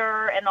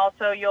lighter, and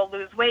also you'll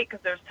lose weight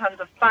because there's tons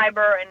of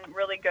fiber and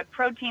really good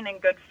protein and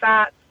good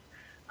fats.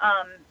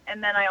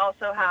 And then I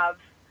also have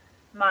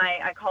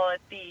I call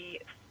it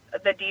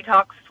the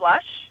detox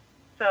flush.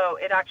 So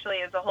it actually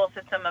is a whole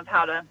system of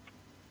how to,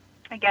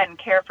 again,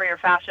 care for your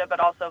fascia, but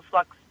also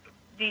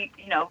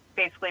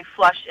basically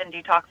flush and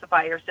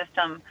detoxify your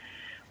system,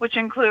 which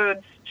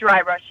includes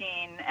dry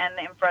brushing and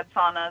the infrared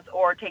saunas,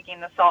 or taking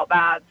the salt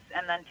baths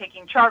and then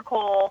taking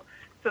charcoal.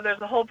 So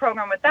there's a whole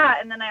program with that.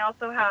 And then I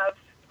also have,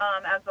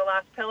 as the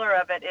last pillar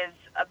of it, is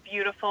a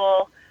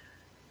beautiful,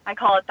 I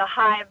call it the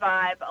High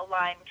Vibe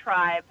Aligned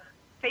Tribe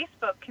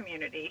Facebook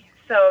community.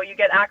 So you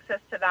get access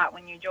to that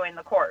when you join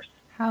the course.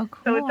 How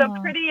cool. So it's a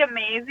pretty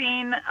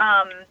amazing,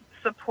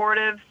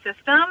 supportive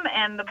system,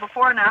 and the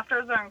before and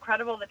afters are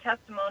incredible. The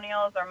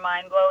testimonials are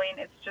mind-blowing.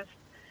 It's just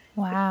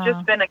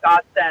been a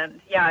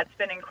godsend. Yeah, it's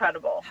been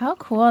incredible. How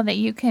cool that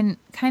you can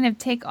kind of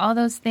take all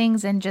those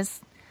things and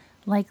just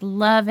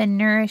love and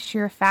nourish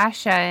your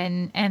fascia,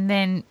 and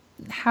then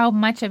how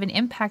much of an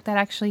impact that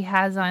actually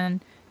has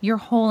on your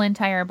whole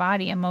entire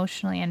body,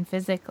 emotionally and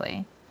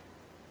physically.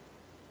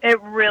 It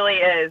really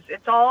is.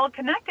 It's all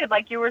connected,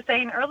 like you were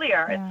saying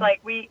earlier. Yeah. It's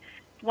like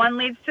one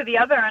leads to the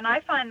other, and I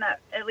find that,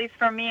 at least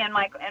for me and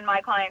my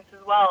clients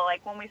as well,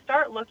 when we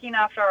start looking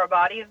after our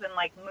bodies and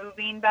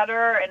moving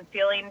better and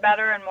feeling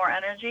better and more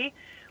energy,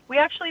 we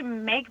actually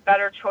make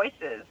better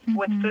choices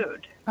with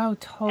food. Oh,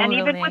 totally. And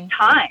even with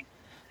time.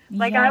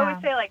 I always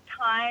say,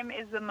 time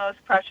is the most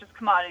precious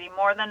commodity,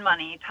 more than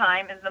money.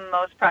 Time is the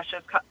most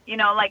precious,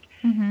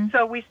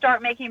 so we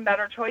start making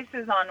better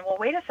choices on, well,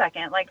 wait a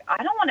second,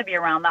 I don't want to be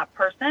around that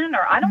person,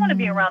 or I don't want to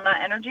be around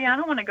that energy. I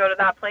don't want to go to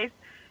that place.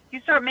 You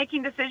start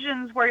making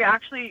decisions where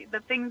the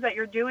things that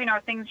you're doing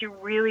are things you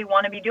really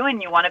want to be doing.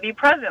 You want to be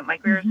present,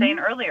 like we were saying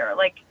earlier.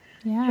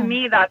 To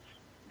me, that's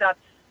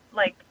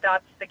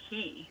the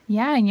key.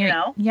 Yeah. And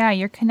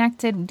you're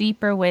connected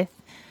deeper with,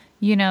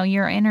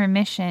 your inner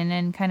mission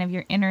and kind of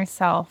your inner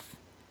self.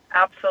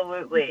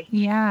 Absolutely.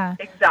 Yeah.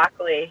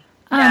 Exactly.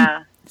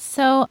 Yeah.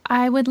 So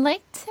I would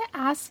like to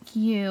ask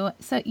you,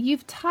 so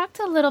you've talked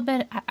a little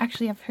bit,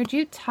 actually I've heard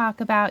you talk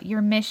about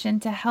your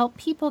mission to help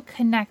people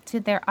connect to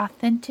their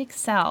authentic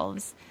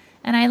selves.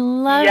 And I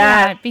love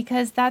that,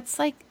 because that's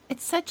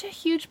it's such a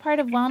huge part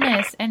of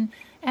wellness and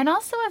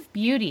also of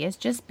beauty, is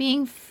just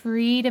being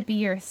free to be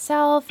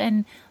yourself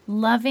and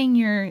loving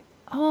your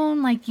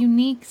own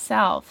unique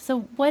self.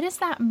 So what does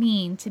that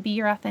mean to be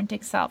your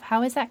authentic self?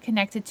 How is that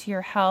connected to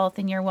your health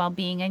and your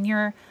well-being and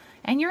your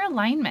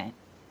alignment?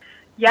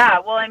 Yeah,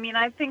 well,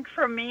 I think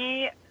for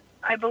me,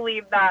 I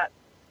believe that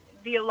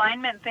the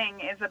alignment thing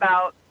is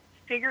about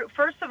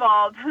first of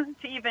all,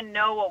 to even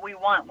know what we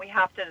want, we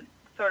have to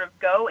sort of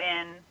go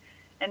in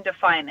and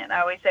define it.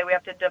 I always say we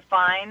have to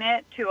define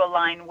it to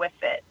align with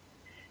it.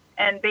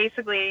 And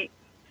basically,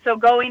 so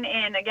going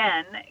in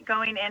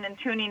and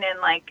tuning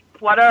in, like,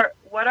 what are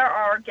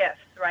our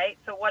gifts, right?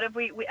 So what have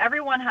we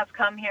everyone has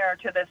come here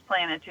to this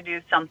planet to do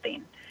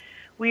something.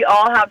 We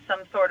all have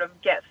some sort of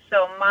gift.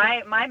 So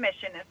my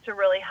mission is to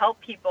really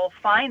help people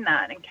find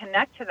that and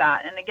connect to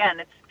that. And again,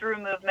 it's through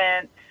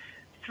movement,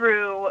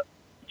 through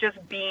just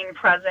being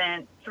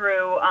present,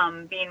 through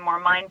being more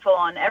mindful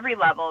on every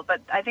level.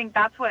 But I think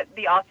that's what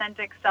the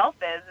authentic self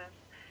is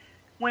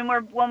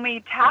when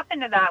we tap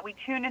into that, we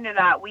tune into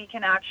that, we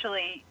can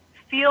actually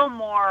feel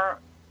more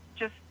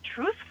just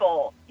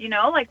truthful,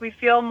 like we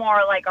feel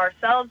more like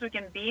ourselves. We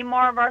can be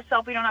more of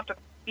ourselves. We don't have to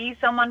be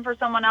someone for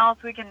someone else.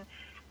 We can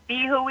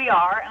be who we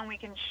are, and we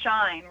can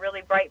shine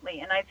really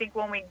brightly. And I think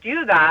when we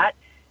do that,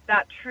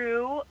 that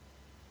true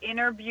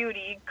inner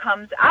beauty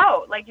comes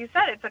out. Like you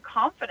said, it's a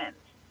confidence.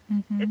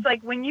 Mm-hmm. It's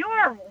like when you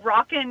are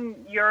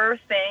rocking your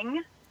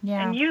thing,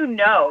 and you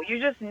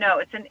just know,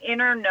 it's an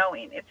inner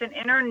knowing. It's an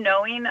inner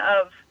knowing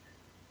of,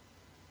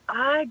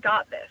 I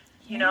got this.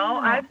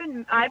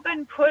 I've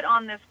been put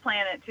on this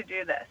planet to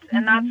do this.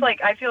 And that's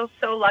like, I feel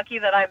so lucky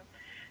that I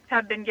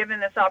have been given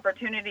this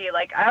opportunity.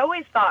 Like, I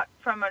always thought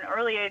from an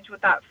early age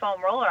with that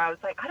foam roller, I was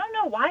like, I don't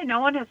know why no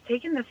one has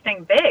taken this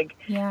thing big.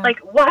 Yeah. Like,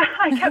 why?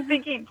 I kept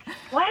thinking,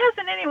 why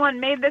hasn't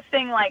anyone made this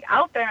thing like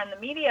out there in the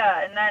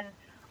media? And then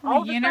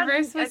all the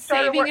universe was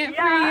saving it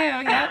for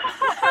you. Yep.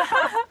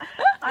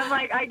 I'm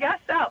like, I guess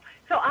so.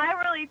 So I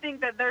really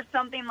think that there's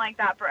something like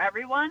that for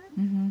everyone.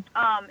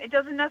 Mm-hmm. It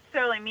doesn't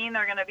necessarily mean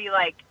they're going to be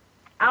like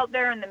out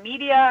there in the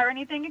media or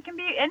anything. It can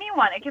be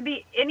anyone. It can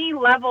be any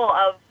level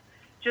of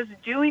just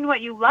doing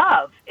what you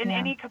love in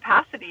any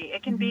capacity.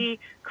 It can be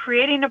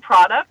creating a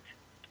product.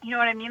 You know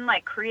what I mean?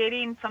 Like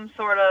creating some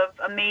sort of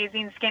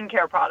amazing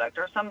skincare product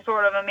or some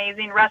sort of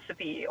amazing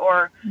recipe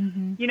or,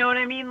 you know what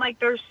I mean? Like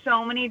there's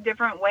so many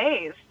different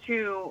ways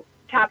to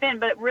tap in,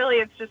 but really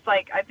it's just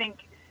like, I think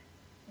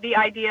the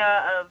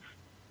idea of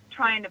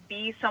trying to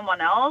be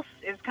someone else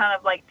is kind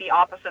of like the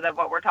opposite of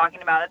what we're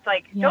talking about. It's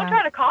like, don't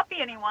try to copy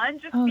anyone,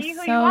 just be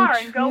who you are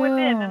and go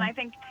within. And I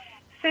think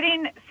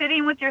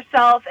sitting with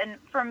yourself, and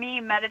for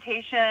me,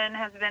 meditation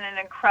has been an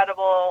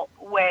incredible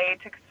way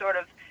to sort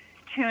of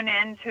tune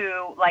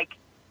into like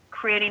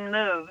creating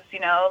moves,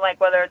 like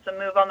whether it's a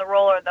move on the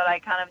roller that I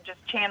kind of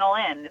just channel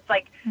in. It's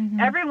like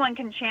everyone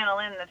can channel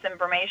in this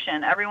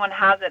information. Everyone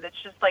has it.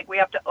 It's just like we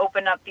have to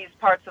open up these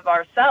parts of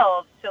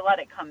ourselves to let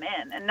it come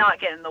in and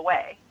not get in the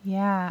way.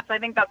 Yeah. So I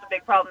think that's a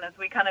big problem is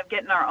we kind of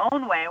get in our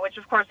own way, which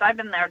of course I've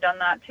been there, done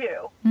that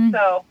too.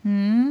 So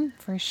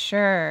for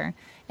sure.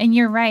 And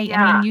you're right.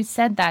 Yeah. I mean, you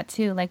said that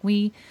too. Like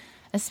we,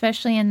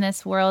 especially in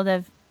this world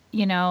of,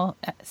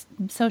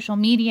 social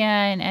media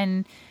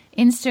and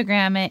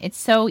Instagram, it's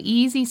so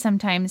easy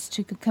sometimes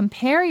to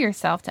compare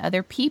yourself to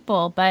other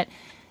people, but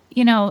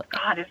God,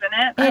 isn't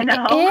it? I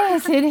know.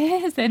 It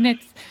is. And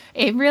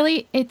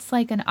it's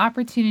like an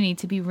opportunity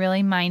to be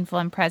really mindful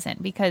and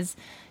present because,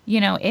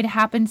 it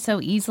happens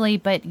so easily,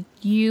 but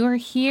you're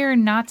here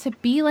not to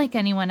be like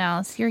anyone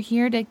else. You're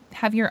here to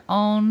have your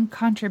own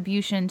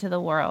contribution to the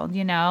world,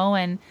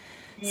 and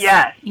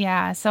yes.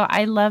 Yeah. So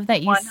I love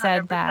that you 100%.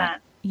 Said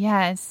that.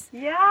 Yes.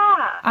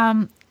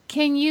 Yeah.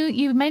 Can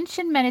you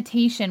mentioned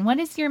meditation. What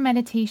is your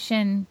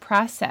meditation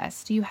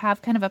process? Do you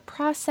have kind of a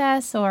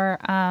process or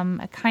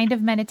a kind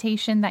of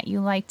meditation that you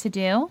like to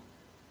do?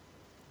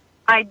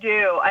 I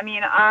do. I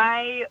mean,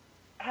 I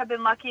have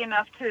been lucky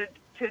enough to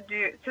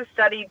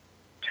study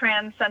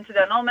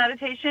Transcendental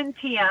Meditation,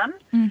 TM,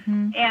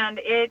 and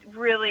it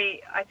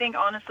really, I think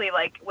honestly,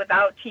 like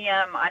without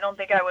TM, I don't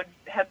think I would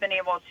have been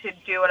able to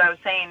do what I was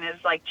saying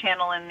is like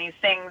channel in these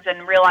things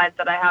and realize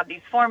that I have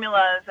these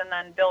formulas and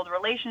then build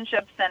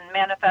relationships and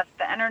manifest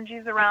the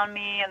energies around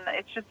me. And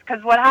it's just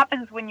because what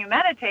happens when you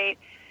meditate,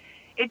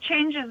 it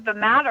changes the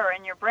matter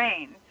in your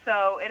brain.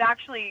 So it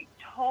actually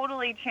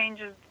totally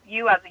changes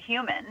you as a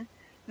human.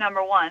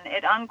 Number one,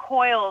 it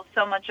uncoils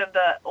so much of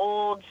the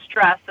old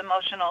stress,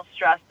 emotional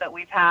stress that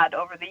we've had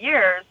over the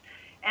years,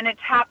 and it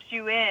taps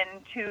you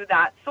into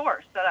that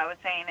source that I was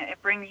saying.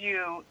 It brings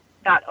you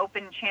that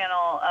open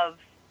channel of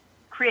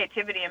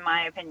creativity, in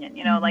my opinion.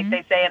 Like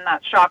they say in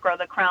that chakra,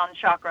 the crown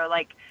chakra,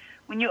 like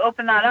when you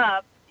open that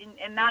up,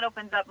 and that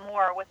opens up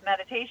more with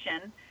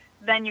meditation,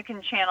 then you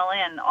can channel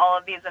in all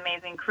of these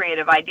amazing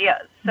creative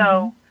ideas.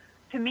 So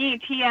to me,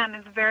 TM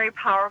is very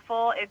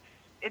powerful.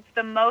 It's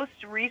the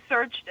most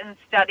researched and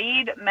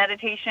studied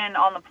meditation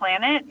on the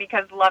planet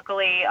because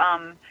luckily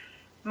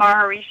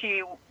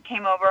Maharishi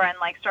came over and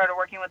like started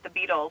working with the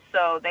Beatles,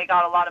 so they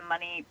got a lot of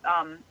money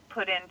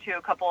put into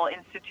a couple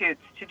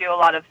institutes to do a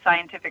lot of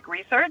scientific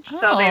research.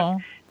 So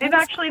they've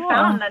actually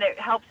found that it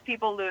helps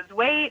people lose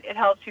weight, it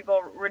helps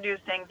people reduce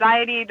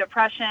anxiety,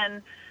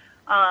 depression,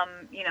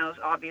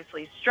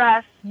 obviously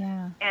stress,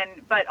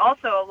 but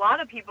also a lot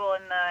of people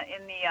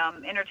in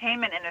the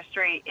entertainment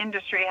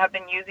industry have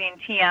been using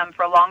TM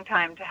for a long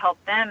time to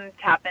help them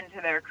tap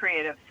into their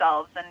creative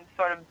selves and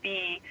sort of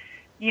be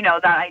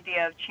that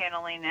idea of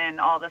channeling in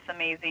all this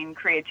amazing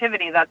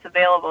creativity that's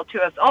available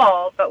to us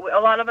all. But a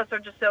lot of us are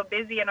just so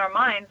busy in our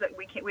minds that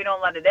we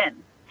don't let it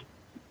in.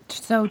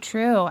 So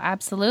true.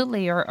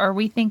 Absolutely. Or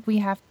we think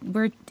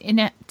we're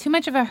in too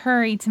much of a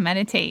hurry to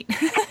meditate.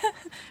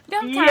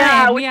 Which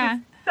is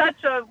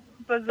such a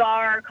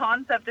bizarre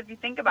concept if you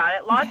think about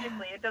it.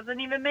 Logically, it doesn't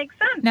even make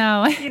sense.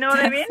 No. You know what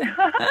I mean?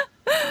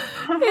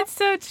 It's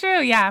so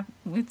true. Yeah.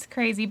 It's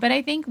crazy. But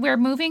I think we're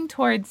moving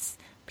towards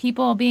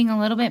people being a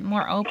little bit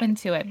more open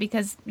to it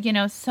because,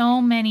 there's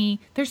so many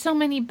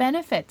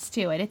benefits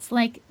to it. It's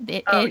like,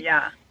 I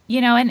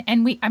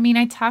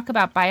talk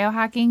about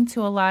biohacking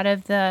to a lot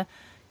of the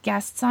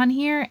guests on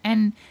here,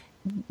 and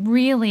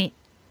really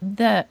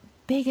the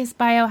biggest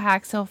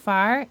biohack so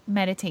far,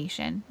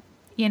 meditation.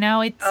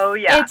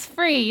 It's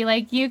free.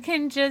 Like, you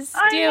can just do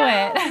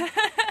it.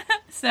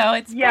 So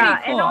it's pretty cool.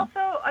 And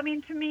also,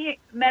 to me,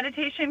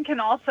 meditation can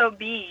also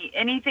be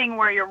anything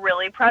where you're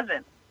really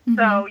present. Mm-hmm.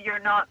 So you're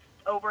not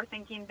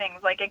overthinking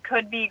things. Like, it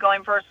could be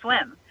going for a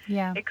swim.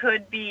 Yeah. It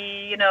could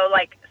be,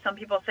 like some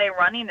people say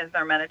running is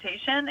their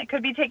meditation. It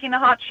could be taking a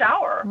hot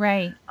shower.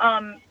 Right.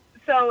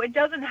 So it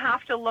doesn't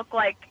have to look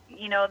like,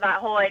 that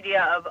whole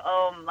idea of,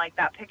 like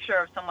that picture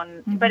of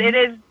someone, but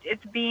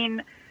it's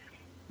being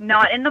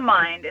not in the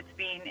mind, it's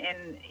being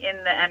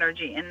in the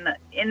energy,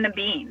 in the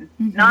being,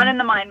 not in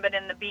the mind, but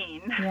in the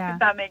being, if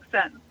that makes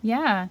sense.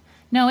 Yeah.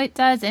 No, it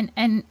does.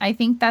 And I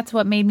think that's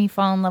what made me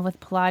fall in love with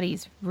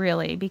Pilates,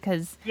 really,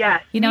 because,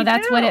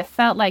 that's what it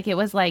felt like. It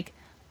was like,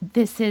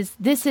 this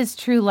is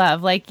true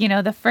love. Like,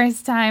 the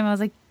first time I was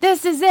like,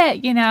 this is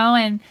it,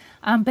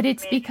 but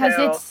it's because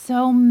it's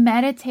so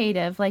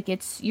meditative. Like,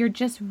 you're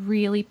just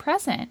really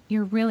present.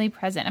 You're really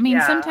present.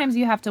 Sometimes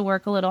you have to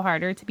work a little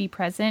harder to be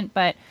present,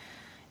 but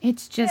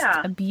it's just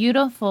a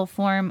beautiful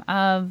form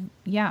of,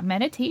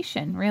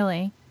 meditation,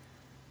 really.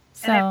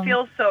 So, and it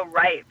feels so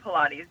right,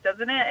 Pilates,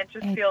 doesn't it? It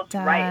just feels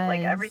right.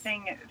 Like,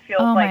 everything feels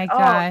like,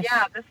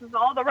 this is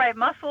all the right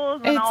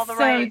muscles and all the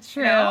right... It's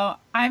so true.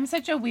 I'm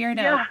such a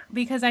weirdo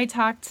because I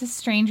talk to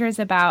strangers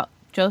about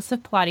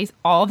Joseph Pilates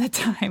all the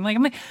time. Like,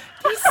 I'm like,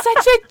 he's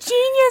such a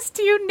genius.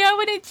 Do you know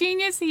what a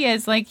genius he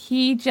is? Like,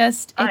 it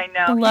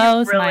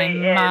blows my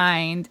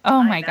mind.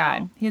 Oh my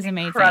God. He's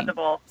amazing.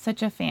 Incredible.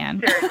 Such a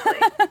fan. Seriously.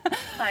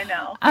 I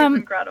know. He's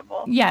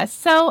incredible. Yes.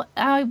 So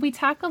we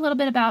talk a little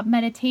bit about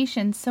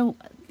meditation. So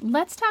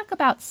let's talk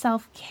about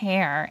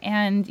self-care.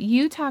 And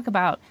you talk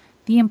about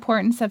the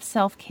importance of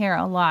self-care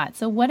a lot.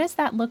 So what does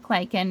that look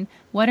like? And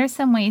what are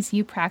some ways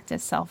you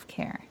practice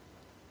self-care?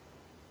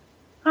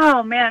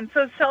 Oh, man.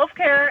 So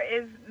self-care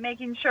is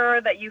making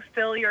sure that you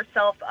fill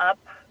yourself up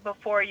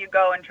before you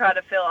go and try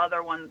to fill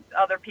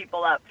other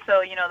people up.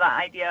 So, the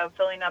idea of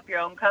filling up your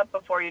own cup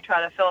before you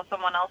try to fill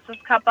someone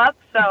else's cup up.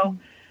 So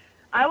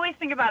I always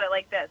think about it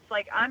like this.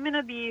 Like, I'm going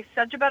to be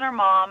such a better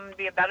mom,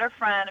 be a better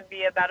friend,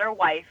 be a better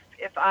wife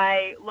if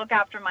I look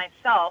after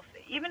myself,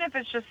 even if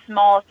it's just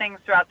small things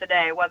throughout the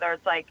day, whether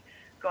it's like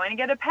going to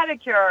get a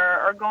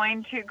pedicure or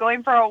going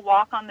for a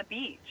walk on the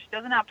beach. It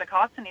doesn't have to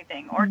cost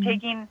anything. Or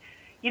taking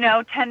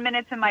 10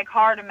 minutes in my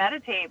car to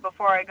meditate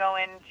before I go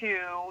in to,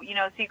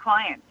 see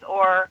clients.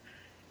 Or,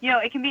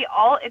 it can be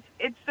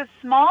it's the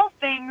small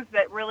things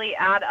that really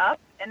add up.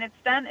 And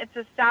it's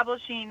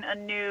establishing a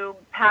new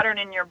pattern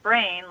in your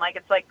brain. Like,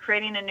 it's like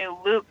creating a new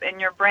loop in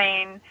your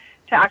brain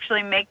to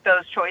actually make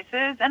those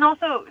choices. And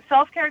also,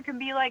 self-care can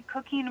be like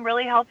cooking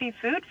really healthy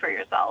food for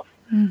yourself.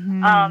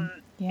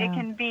 It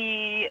can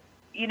be,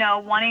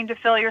 wanting to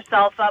fill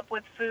yourself up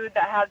with food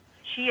that has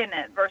chi in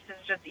it versus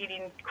just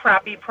eating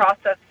crappy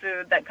processed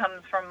food that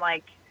comes from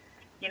like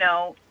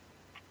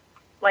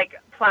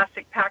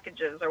plastic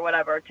packages or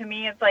whatever. To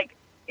me, it's like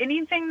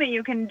anything that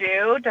you can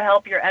do to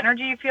help your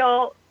energy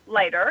feel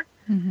lighter,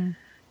 to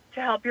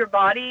help your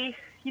body,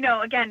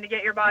 again, to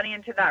get your body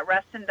into that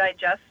rest and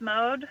digest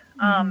mode.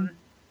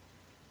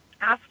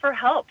 Ask for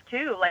help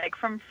too, like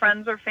from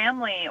friends or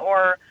family,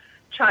 or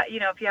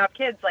if you have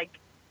kids, like,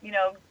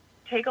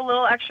 take a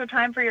little extra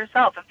time for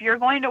yourself. If you're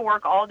going to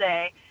work all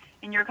day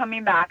and you're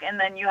coming back and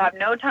then you have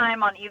no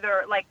time on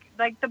either, like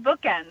the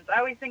bookends. I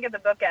always think of the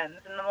bookends.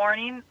 In the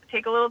morning,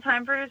 take a little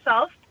time for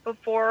yourself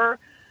before,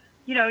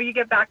 you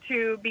get back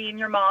to being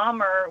your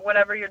mom or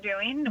whatever you're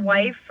doing,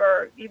 wife,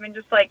 or even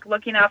just like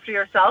looking after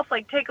yourself.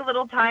 Like, take a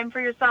little time for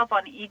yourself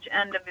on each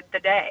end of the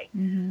day.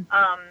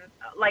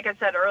 Like I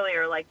said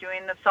earlier, like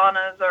doing the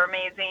saunas are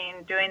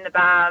amazing, doing the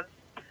baths,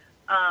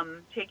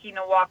 taking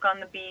a walk on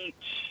the beach,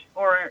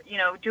 or,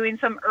 doing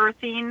some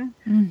earthing.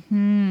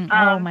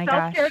 Oh my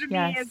gosh. Self-care to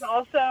me is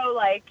also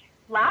like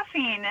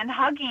laughing and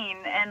hugging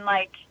and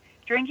like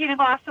drinking a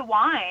glass of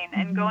wine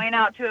and going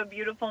out to a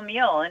beautiful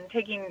meal and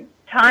taking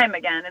time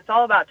again. It's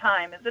all about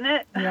time, isn't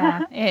it?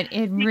 Yeah,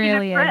 it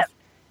really is.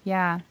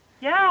 Yeah.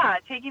 Yeah,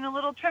 taking a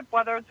little trip,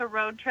 whether it's a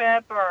road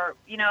trip or,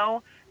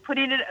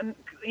 putting it,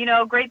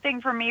 a great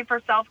thing for me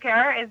for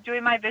self-care is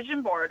doing my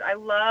vision board. I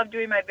love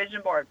doing my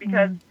vision board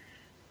because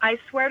I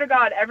swear to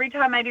God, every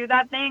time I do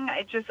that thing,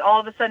 it just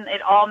all of a sudden,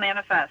 it all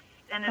manifests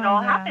and it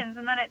all happens.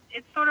 And then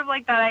it's sort of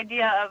like that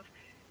idea of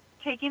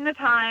taking the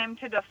time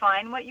to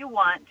define what you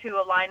want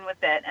to align with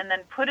it, and then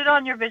put it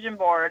on your vision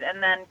board,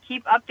 and then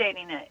keep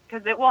updating it,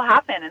 because it will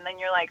happen. And then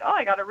you're like, oh,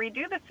 I got to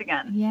redo this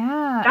again.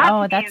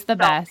 Yeah. That's the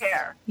self-care.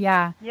 best.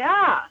 Yeah.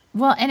 Yeah.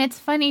 Well, and it's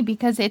funny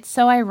because it's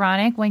so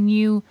ironic when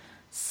you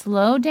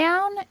slow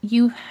down,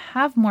 you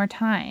have more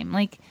time.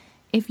 Like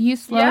if you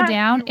slow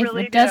down,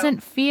 really it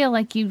doesn't feel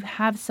like you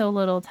have so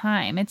little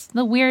time. It's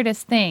the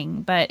weirdest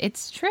thing, but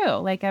it's true.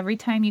 Like every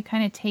time you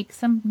kind of take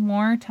some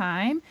more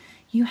time,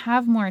 you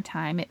have more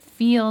time. It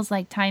feels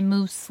like time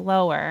moves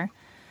slower.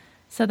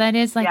 So that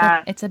is like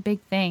it's a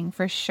big thing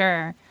for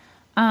sure.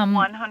 100%.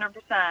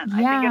 I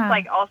think it's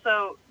like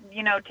also,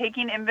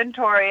 taking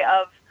inventory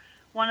of,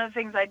 one of the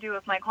things I do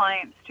with my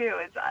clients too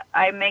is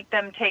I make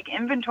them take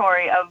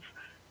inventory of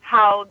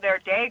how their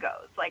day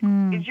goes. Like,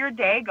 is your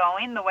day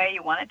going the way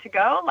you want it to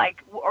go?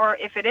 Like, or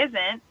if it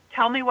isn't,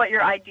 tell me what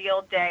your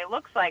ideal day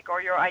looks like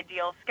or your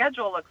ideal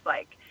schedule looks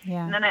like.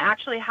 Yeah. And then I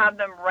actually have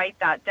them write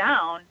that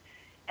down.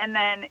 And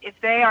then if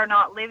they are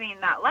not living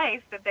that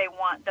life that they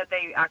want, that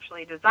they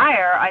actually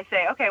desire, I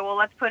say, okay, well,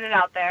 let's put it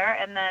out there.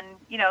 And then,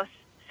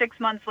 6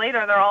 months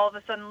later, they're all of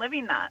a sudden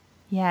living that.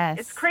 Yes.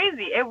 It's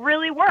crazy. It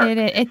really works.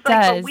 It does.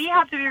 Like, but we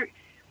have to be,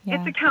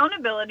 it's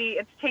accountability.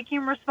 It's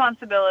taking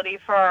responsibility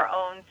for our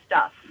own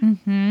stuff.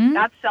 Mm-hmm.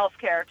 That's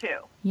self-care too.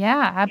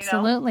 Yeah,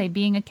 absolutely.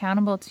 Being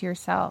accountable to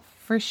yourself,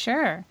 for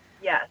sure.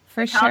 Yes.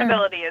 For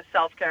accountability is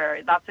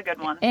self-care. That's a good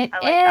one. It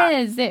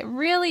is. It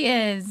really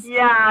is.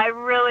 Yeah, it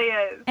really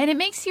is. And it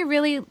makes you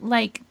really,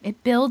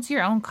 it builds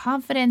your own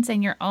confidence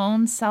and your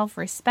own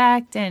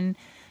self-respect. And,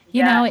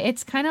 you know,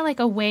 it's kind of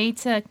like a way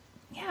to,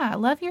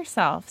 love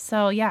yourself.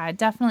 So,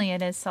 definitely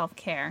it is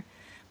self-care.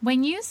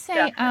 When you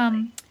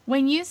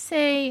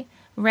say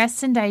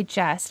rest and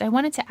digest, I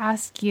wanted to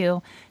ask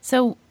you,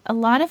 so a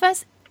lot of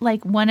us,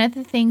 one of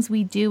the things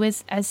we do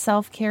is as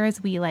self-care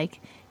is we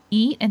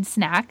eat and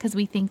snack because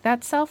we think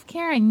that's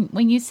self-care. And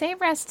when you say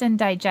rest and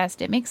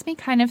digest, it makes me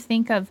kind of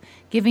think of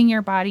giving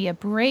your body a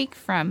break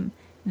from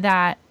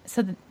that,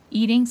 so that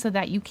eating so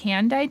that you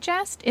can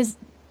digest.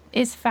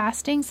 Is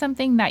fasting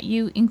something that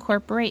you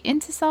incorporate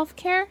into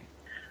self-care?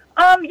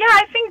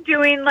 I think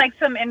doing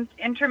some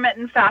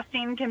intermittent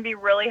fasting can be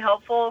really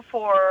helpful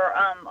for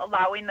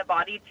allowing the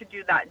body to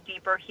do that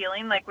deeper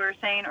healing, like we were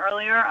saying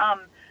earlier.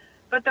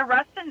 But the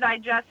rest and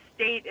digest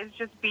state is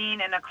just being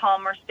in a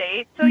calmer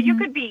state. So you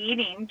could be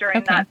eating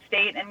during that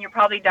state and you're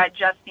probably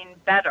digesting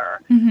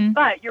better. Mm-hmm.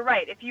 But you're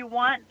right. If you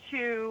want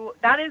to,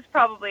 that is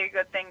probably a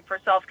good thing for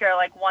self-care,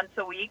 once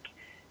a week,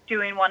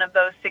 doing one of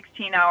those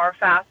 16-hour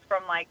fasts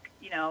from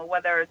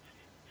whether it's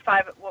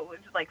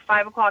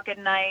 5 o'clock at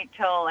night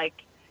till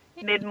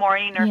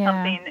mid-morning or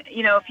something.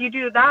 If you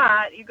do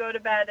that, you go to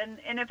bed.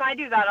 And if I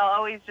do that, I'll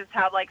always just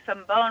have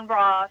some bone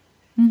broth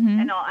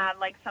and I'll add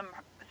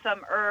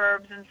some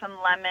herbs and some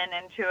lemon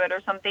into it or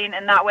something,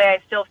 and that way I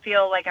still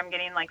feel like I'm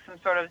getting some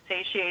sort of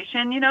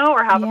satiation,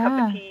 or have a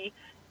cup of tea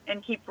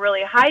and keep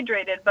really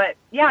hydrated. But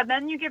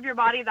then you give your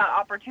body that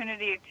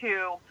opportunity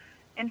to,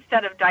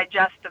 instead of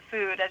digest the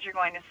food as you're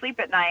going to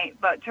sleep at night,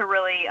 but to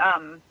really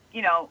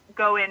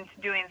go into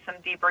doing some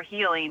deeper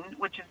healing,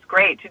 which is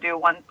great to do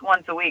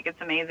once a week.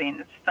 It's amazing.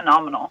 It's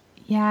phenomenal.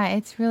 Yeah,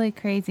 it's really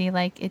crazy.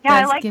 It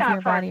does give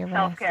your body a rest.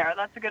 Self-care.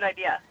 That's a good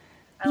idea.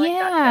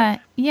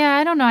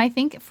 I don't know. I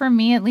think for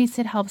me, at least,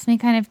 it helps me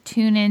kind of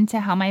tune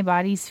into how my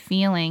body's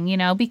feeling,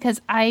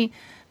 because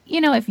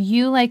if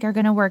you are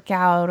going to work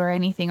out or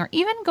anything, or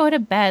even go to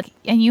bed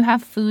and you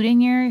have food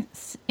in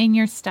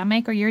your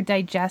stomach or you're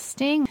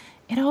digesting,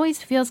 it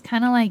always feels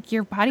kind of like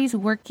your body's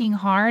working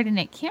hard and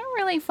it can't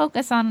really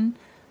focus on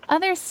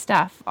other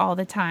stuff all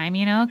the time,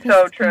 because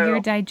so true.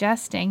 You're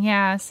digesting.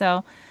 Yeah.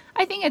 So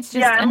I think it's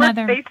just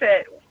another. Let's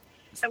face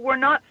it, we're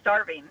not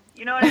starving.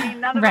 You know what I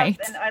mean? None of us,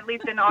 at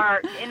least in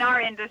our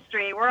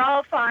industry, we're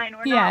all fine.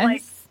 We're not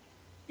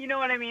you know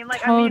what I mean?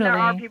 Totally. There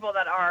are people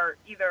that are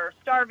either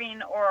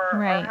starving or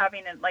are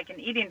having an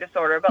eating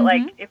disorder. But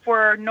if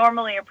we're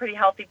normally a pretty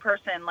healthy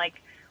person,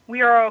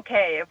 we are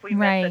okay if we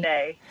miss a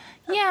day.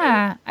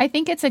 Yeah, I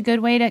think it's a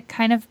good way to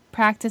kind of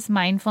practice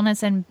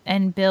mindfulness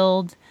and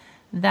build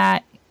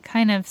that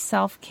kind of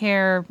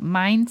self-care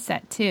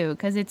mindset too,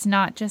 because it's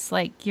not just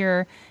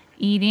you're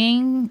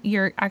eating,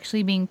 you're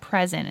actually being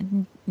present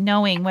and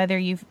knowing whether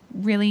you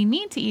really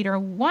need to eat or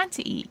want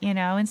to eat,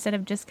 instead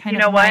of just kind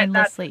of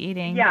mindlessly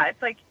eating. Yeah,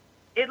 it's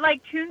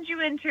it tunes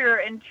you into your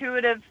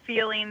intuitive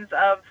feelings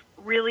of,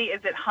 really,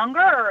 is it hunger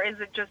or is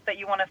it just that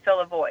you want to fill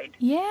a void?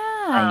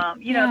 Yeah.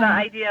 The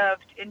idea of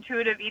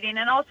intuitive eating.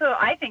 And also,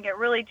 I think it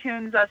really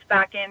tunes us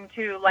back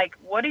into,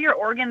 what do your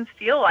organs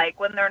feel like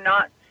when they're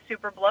not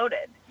super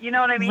bloated? You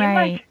know what I mean?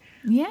 Right.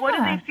 What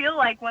do they feel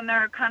like when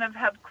they're kind of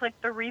have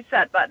clicked the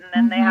reset button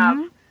and they have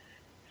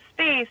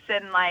space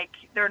and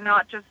they're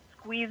not just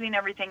squeezing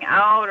everything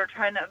out or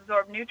trying to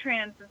absorb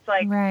nutrients? It's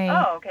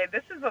oh, okay,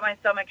 this is what my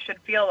stomach should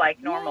feel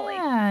like normally.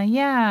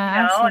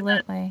 Yeah,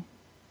 absolutely.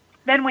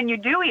 Then when you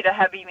do eat a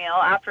heavy meal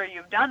after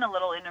you've done a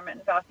little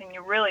intermittent fasting,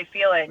 you really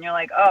feel it and you're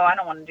oh, I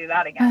don't want to do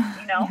that again,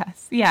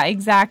 Yes. Yeah,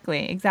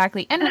 exactly.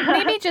 And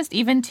maybe just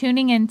even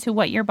tuning into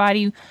what your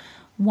body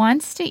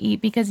wants to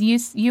eat, because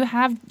you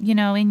have,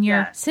 in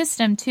your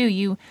system too,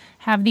 you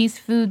have these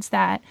foods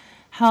that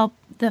help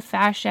the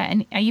fascia.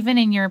 And even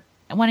in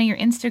one of your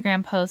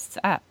Instagram posts,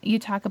 you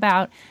talk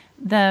about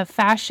the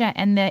fascia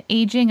and the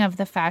aging of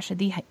the fascia,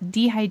 the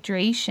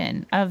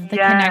dehydration of the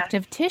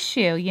connective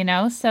tissue,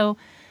 so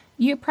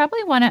you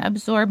probably want to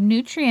absorb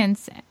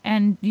nutrients,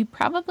 and you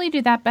probably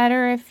do that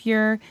better if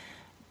you're,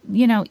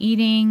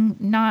 eating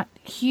not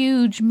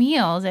huge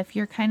meals, if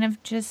you're kind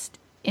of just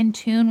in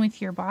tune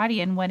with your body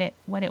and what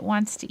it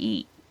wants to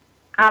eat.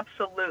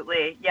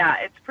 Absolutely. Yeah,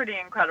 it's pretty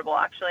incredible,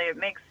 actually. It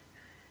makes,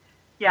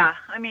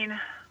 I mean,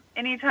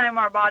 anytime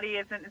our body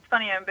isn't, it's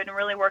funny, I've been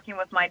really working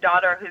with my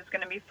daughter, who's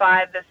going to be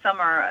 5 this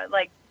summer,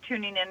 like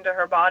tuning into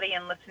her body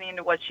and listening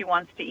to what she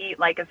wants to eat,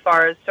 like as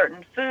far as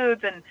certain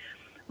foods. And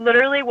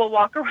literally we'll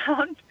walk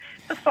around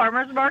the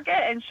farmer's market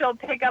and she'll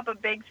pick up a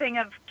big thing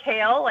of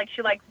kale, like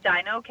she likes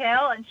dino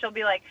kale, and she'll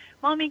be like,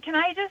 Mommy, can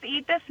I just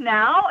eat this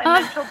now?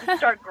 And then she'll just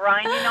start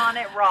grinding on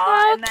it raw.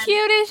 How and then,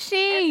 cute is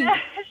she?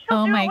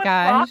 Oh my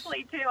gosh.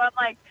 Broccoli too. I'm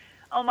like,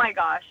 oh my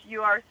gosh,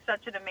 you are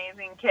such an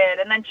amazing kid.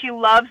 And then she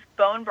loves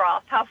bone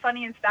broth. How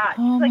funny is that?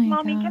 She's like,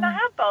 Mommy, can I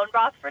have bone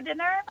broth for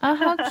dinner? Oh,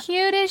 how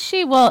cute is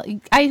she? Well,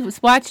 I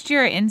watched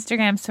your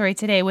Instagram story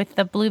today with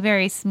the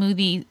blueberry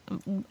smoothie,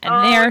 and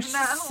they're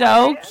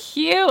so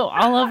cute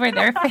all over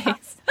their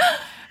face.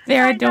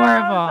 They're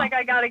adorable. Like,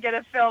 I got to get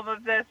a film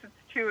of this. It's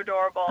too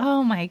adorable.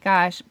 Oh my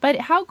gosh. But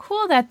how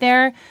cool that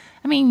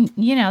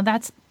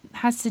that's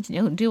has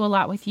to do a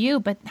lot with you,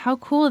 but how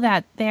cool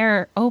that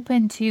they're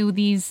open to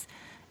these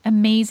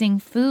amazing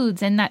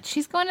foods, and that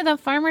she's going to the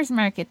farmer's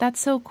market. That's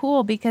so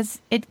cool, because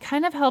it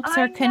kind of helps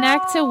her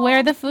connect to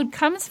where the food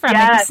comes from.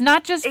 Yes, it's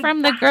not just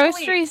from the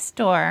grocery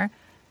store.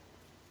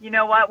 You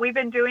know what? We've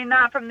been doing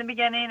that from the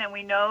beginning, and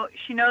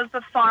she knows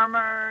the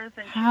farmers,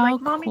 and she's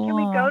like, Mommy, can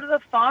we go to the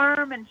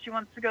farm? And she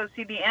wants to go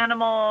see the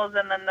animals,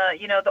 and then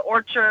the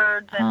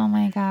orchards. And oh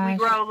my gosh. We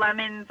grow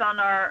lemons on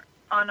our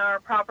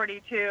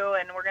property too,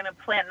 and we're gonna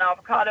plant an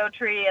avocado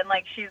tree, and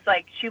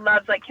she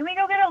loves, can we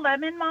go get a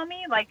lemon,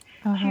 Mommy?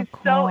 She's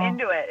cool. so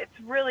into it.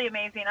 It's really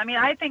amazing. I mean,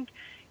 I think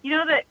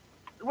that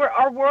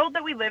our world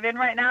that we live in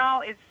right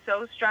now is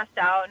so stressed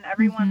out, and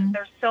everyone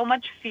there's so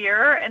much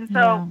fear, and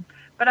so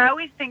but I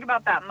always think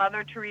about that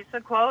Mother Teresa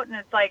quote, and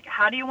it's like,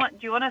 do you want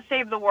to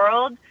save the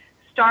world?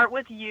 Start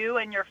with you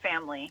and your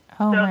family.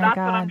 Oh, so my that's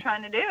God. what I'm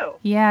trying to do.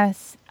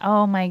 Yes.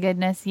 Oh my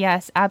goodness.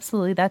 Yes,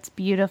 absolutely. That's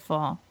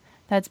beautiful.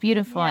 That's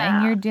beautiful,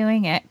 and you're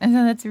doing it. And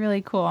that's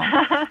really cool.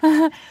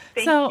 Thank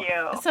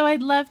you. So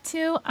I'd love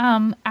to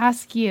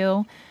ask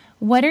you,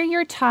 what are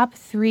your top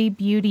 3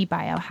 beauty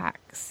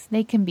biohacks?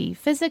 They can be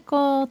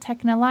physical,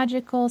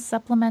 technological,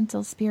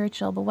 supplemental,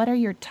 spiritual, but what are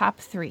your top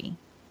 3?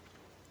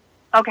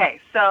 Okay,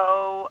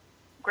 so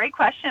great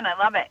question. I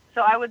love it.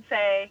 So I would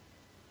say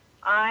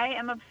I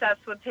am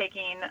obsessed with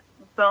taking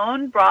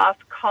bone broth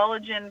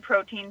collagen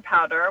protein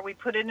powder. We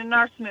put it in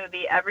our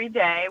smoothie every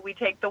day. We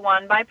take the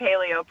one by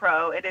Paleo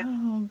Pro. It is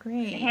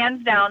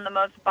hands down the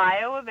most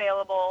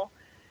bioavailable,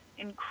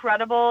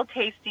 incredible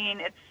tasting.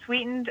 It's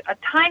sweetened a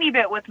tiny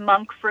bit with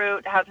monk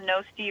fruit, has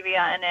no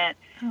stevia in it.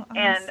 Oh, awesome.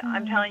 And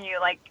I'm telling you,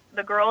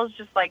 the girls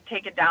just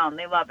take it down.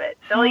 They love it.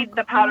 They'll eat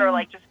the powder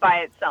just by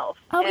itself.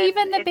 Oh, and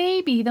even the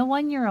baby, the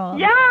 1-year-old.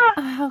 Yeah.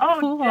 Oh,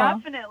 cool.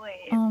 Definitely.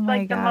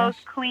 It's the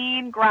most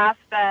clean,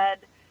 grass-fed,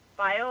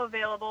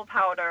 bioavailable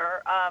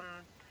powder,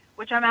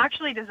 which I'm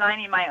actually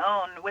designing my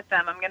own with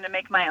them. I'm going to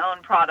make my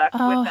own product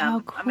with them. How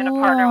cool. I'm going to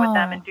partner with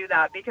them and do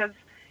that, because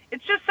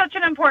it's just such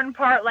an important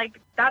part.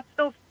 That's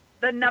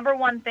the number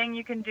one thing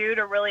you can do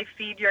to really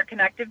feed your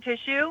connective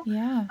tissue.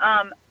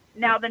 Yeah.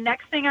 Now, the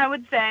next thing I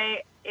would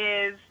say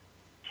is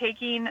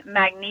taking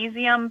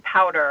magnesium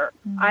powder.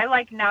 I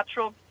like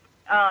natural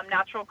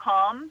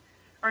calm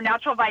or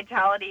natural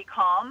vitality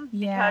calm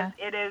because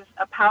it is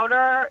a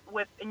powder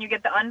and you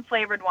get the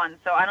unflavored one.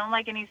 So I don't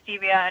like any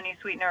stevia, any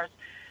sweeteners.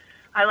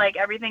 I like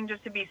everything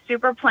just to be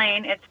super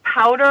plain. It's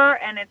powder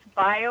and it's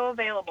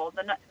bioavailable.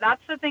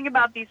 That's the thing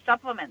about these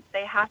supplements.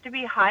 They have to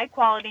be high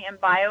quality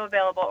and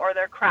bioavailable, or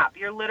they're crap.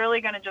 You're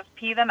literally going to just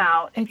pee them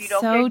out if you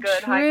don't get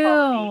good, high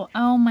quality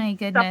oh my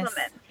goodness.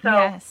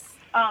 supplements.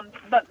 So,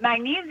 but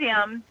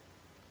magnesium,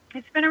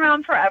 it's been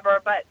around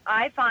forever, but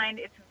I find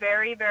it's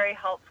very, very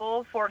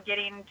helpful for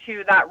getting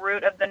to that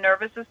root of the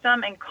nervous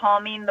system and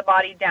calming the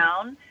body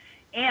down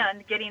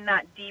and getting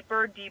that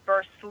deeper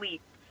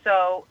sleep.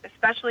 So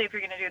especially if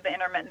you're going to do the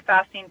intermittent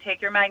fasting,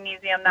 take your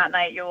magnesium that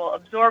night. You will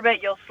absorb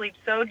it. You'll sleep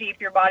so deep,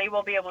 your body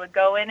will be able to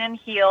go in and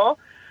heal.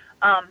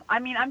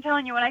 I'm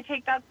telling you, when I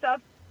take that stuff,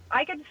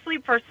 I could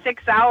sleep for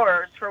 6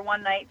 hours for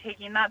one night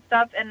taking that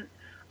stuff, and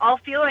I'll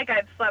feel like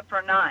I've slept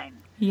for 9.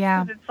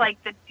 Yeah. Because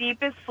it's the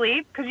deepest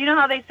sleep. Because you know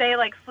how they say,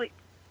 sleep,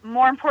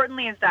 more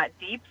importantly is that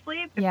deep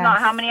sleep. It's not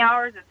how many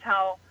hours, it's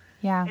how,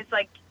 it's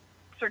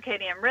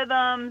circadian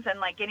rhythms and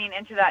getting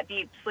into that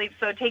deep sleep.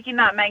 So taking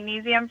that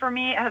magnesium for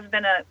me has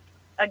been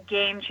a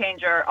game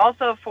changer.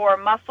 Also for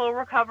muscle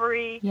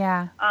recovery.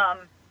 Yeah.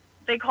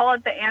 They call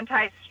it the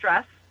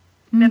anti-stress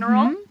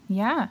mineral.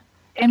 Yeah.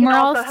 And we're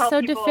all also help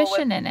so people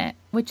deficient in it,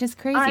 which is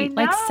crazy. I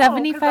Like know, 'cause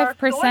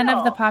 75% our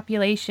of the soil.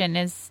 population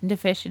is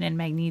deficient in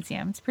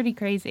magnesium. It's pretty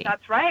crazy.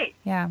 That's right.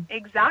 Yeah.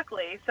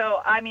 Exactly.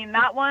 So, I mean,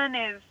 that one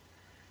is,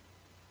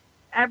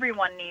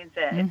 everyone needs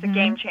it. It's a Mhm.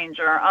 game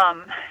changer.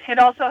 It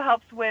also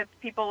helps with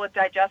people with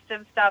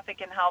digestive stuff. It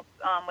can help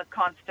with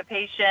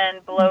constipation,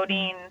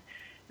 bloating,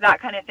 that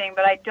kind of thing.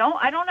 But I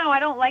don't know. I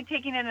don't like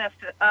taking it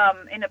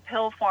in a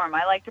pill form.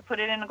 I like to put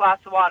it in a glass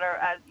of water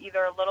as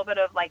either a little bit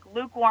of like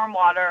lukewarm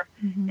water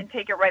and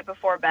take it right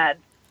before bed.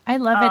 I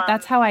love it.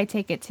 That's how I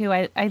take it too.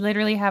 I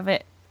literally have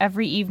it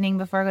every evening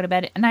before I go to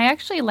bed. And I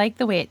actually like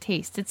the way it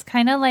tastes. It's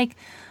kind of like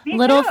Me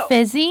little too.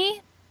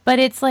 fizzy, but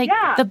it's like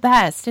Yeah. the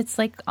best. It's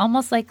like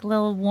almost like a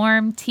little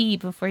warm tea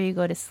before you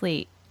go to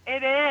sleep.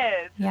 It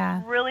is. Yeah.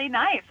 It's really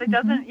nice. It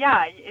doesn't.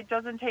 Yeah. It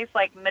doesn't taste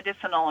like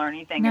medicinal or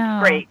anything. No.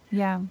 It's great.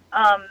 Yeah.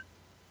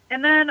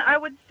 And then I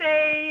would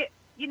say,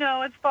 you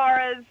know, as far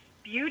as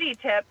beauty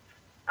tips,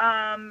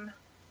 I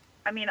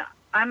mean,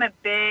 I'm a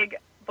big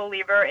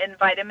believer in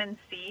vitamin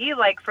C,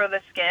 like for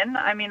the skin.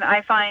 I mean,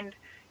 I find,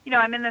 you know,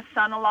 I'm in the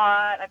sun a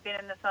lot. I've been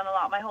in the sun a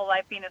lot my whole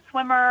life being a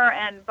swimmer.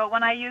 But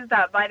when I use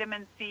that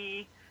vitamin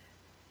C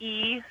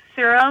E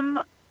serum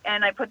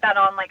and I put that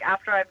on like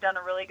after I've done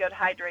a really good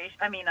a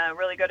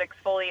really good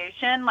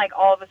exfoliation, like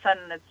all of a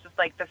sudden it's just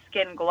like the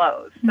skin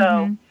glows.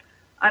 So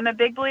I'm a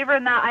big believer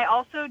in that. I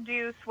also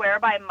do swear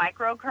by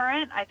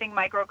microcurrent. I think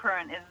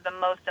microcurrent is the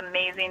most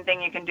amazing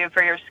thing you can do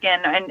for your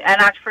skin and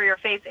actually for your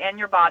face and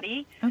your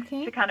body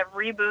to kind of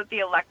reboot the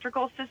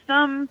electrical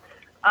system.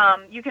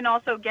 You can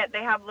also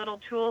they have little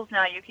tools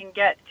now you can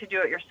get to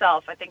do it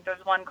yourself. I think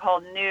there's one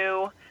called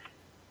New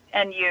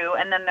and You,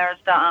 and then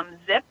there's the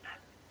Zip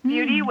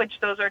Beauty, which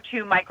those are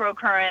two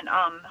microcurrent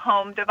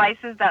home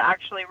devices that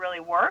actually really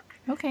work.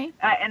 Okay.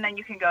 And then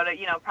you can go to,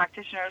 you know,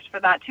 practitioners for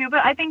that too.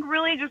 But I think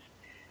really just,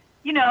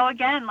 you know,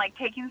 again, like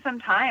taking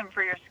some time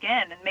for your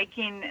skin and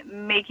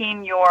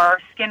making your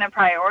skin a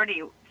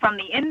priority from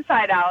the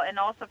inside out and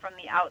also from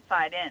the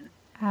outside in.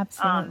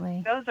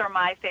 Absolutely. Those are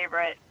my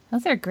favorite.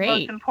 Those are great.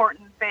 Most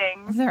important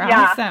things. Those are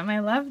awesome. I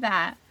love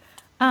that.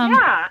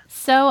 Yeah.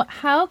 So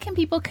how can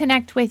people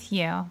connect with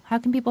you? How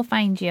can people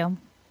find you?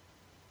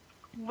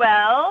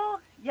 Well,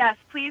 yes,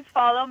 please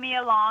follow me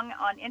along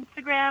on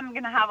Instagram. I'm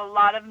going to have a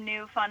lot of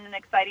new fun and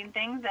exciting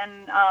things.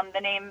 And the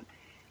name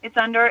it's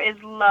under is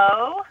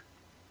Lo,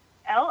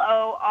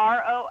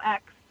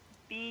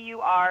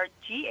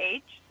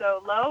 LOROXBURGH,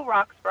 so Lo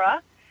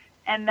Roxburgh.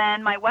 And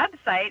then my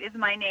website is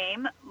my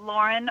name,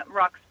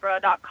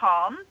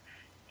 LaurenRoxburgh.com.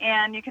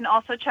 And you can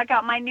also check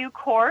out my new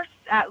course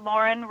at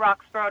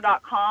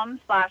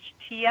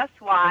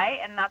LaurenRoxburgh.com/TSY.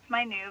 And that's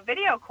my new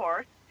video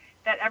course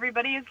that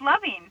everybody is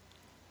loving.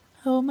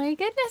 Oh my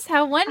goodness,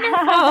 how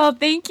wonderful.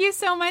 Thank you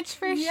so much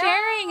for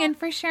sharing and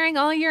for sharing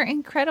all your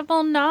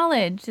incredible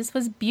knowledge. This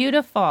was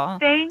beautiful.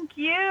 Thank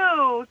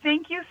you.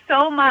 Thank you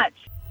so much.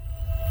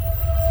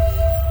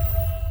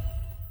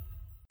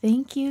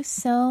 Thank you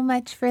so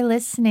much for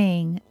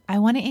listening. I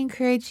want to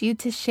encourage you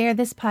to share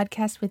this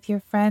podcast with your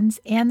friends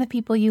and the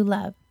people you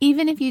love.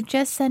 Even if you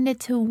just send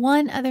it to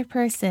one other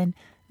person,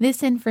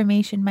 this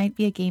information might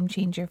be a game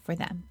changer for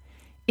them.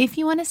 If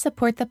you want to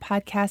support the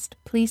podcast,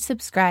 please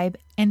subscribe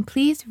and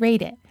please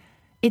rate it.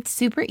 It's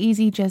super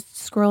easy. Just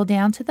scroll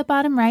down to the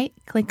bottom right,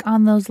 click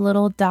on those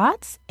little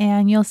dots,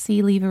 and you'll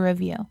see leave a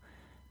review.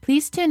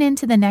 Please tune in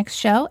to the next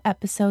show,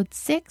 episode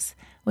 6,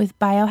 with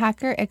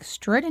biohacker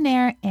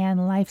extraordinaire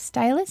and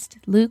lifestylist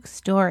Luke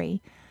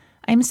Story.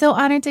 I'm so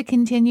honored to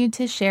continue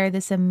to share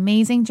this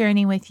amazing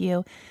journey with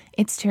you.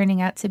 It's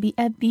turning out to be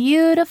a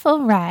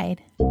beautiful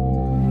ride.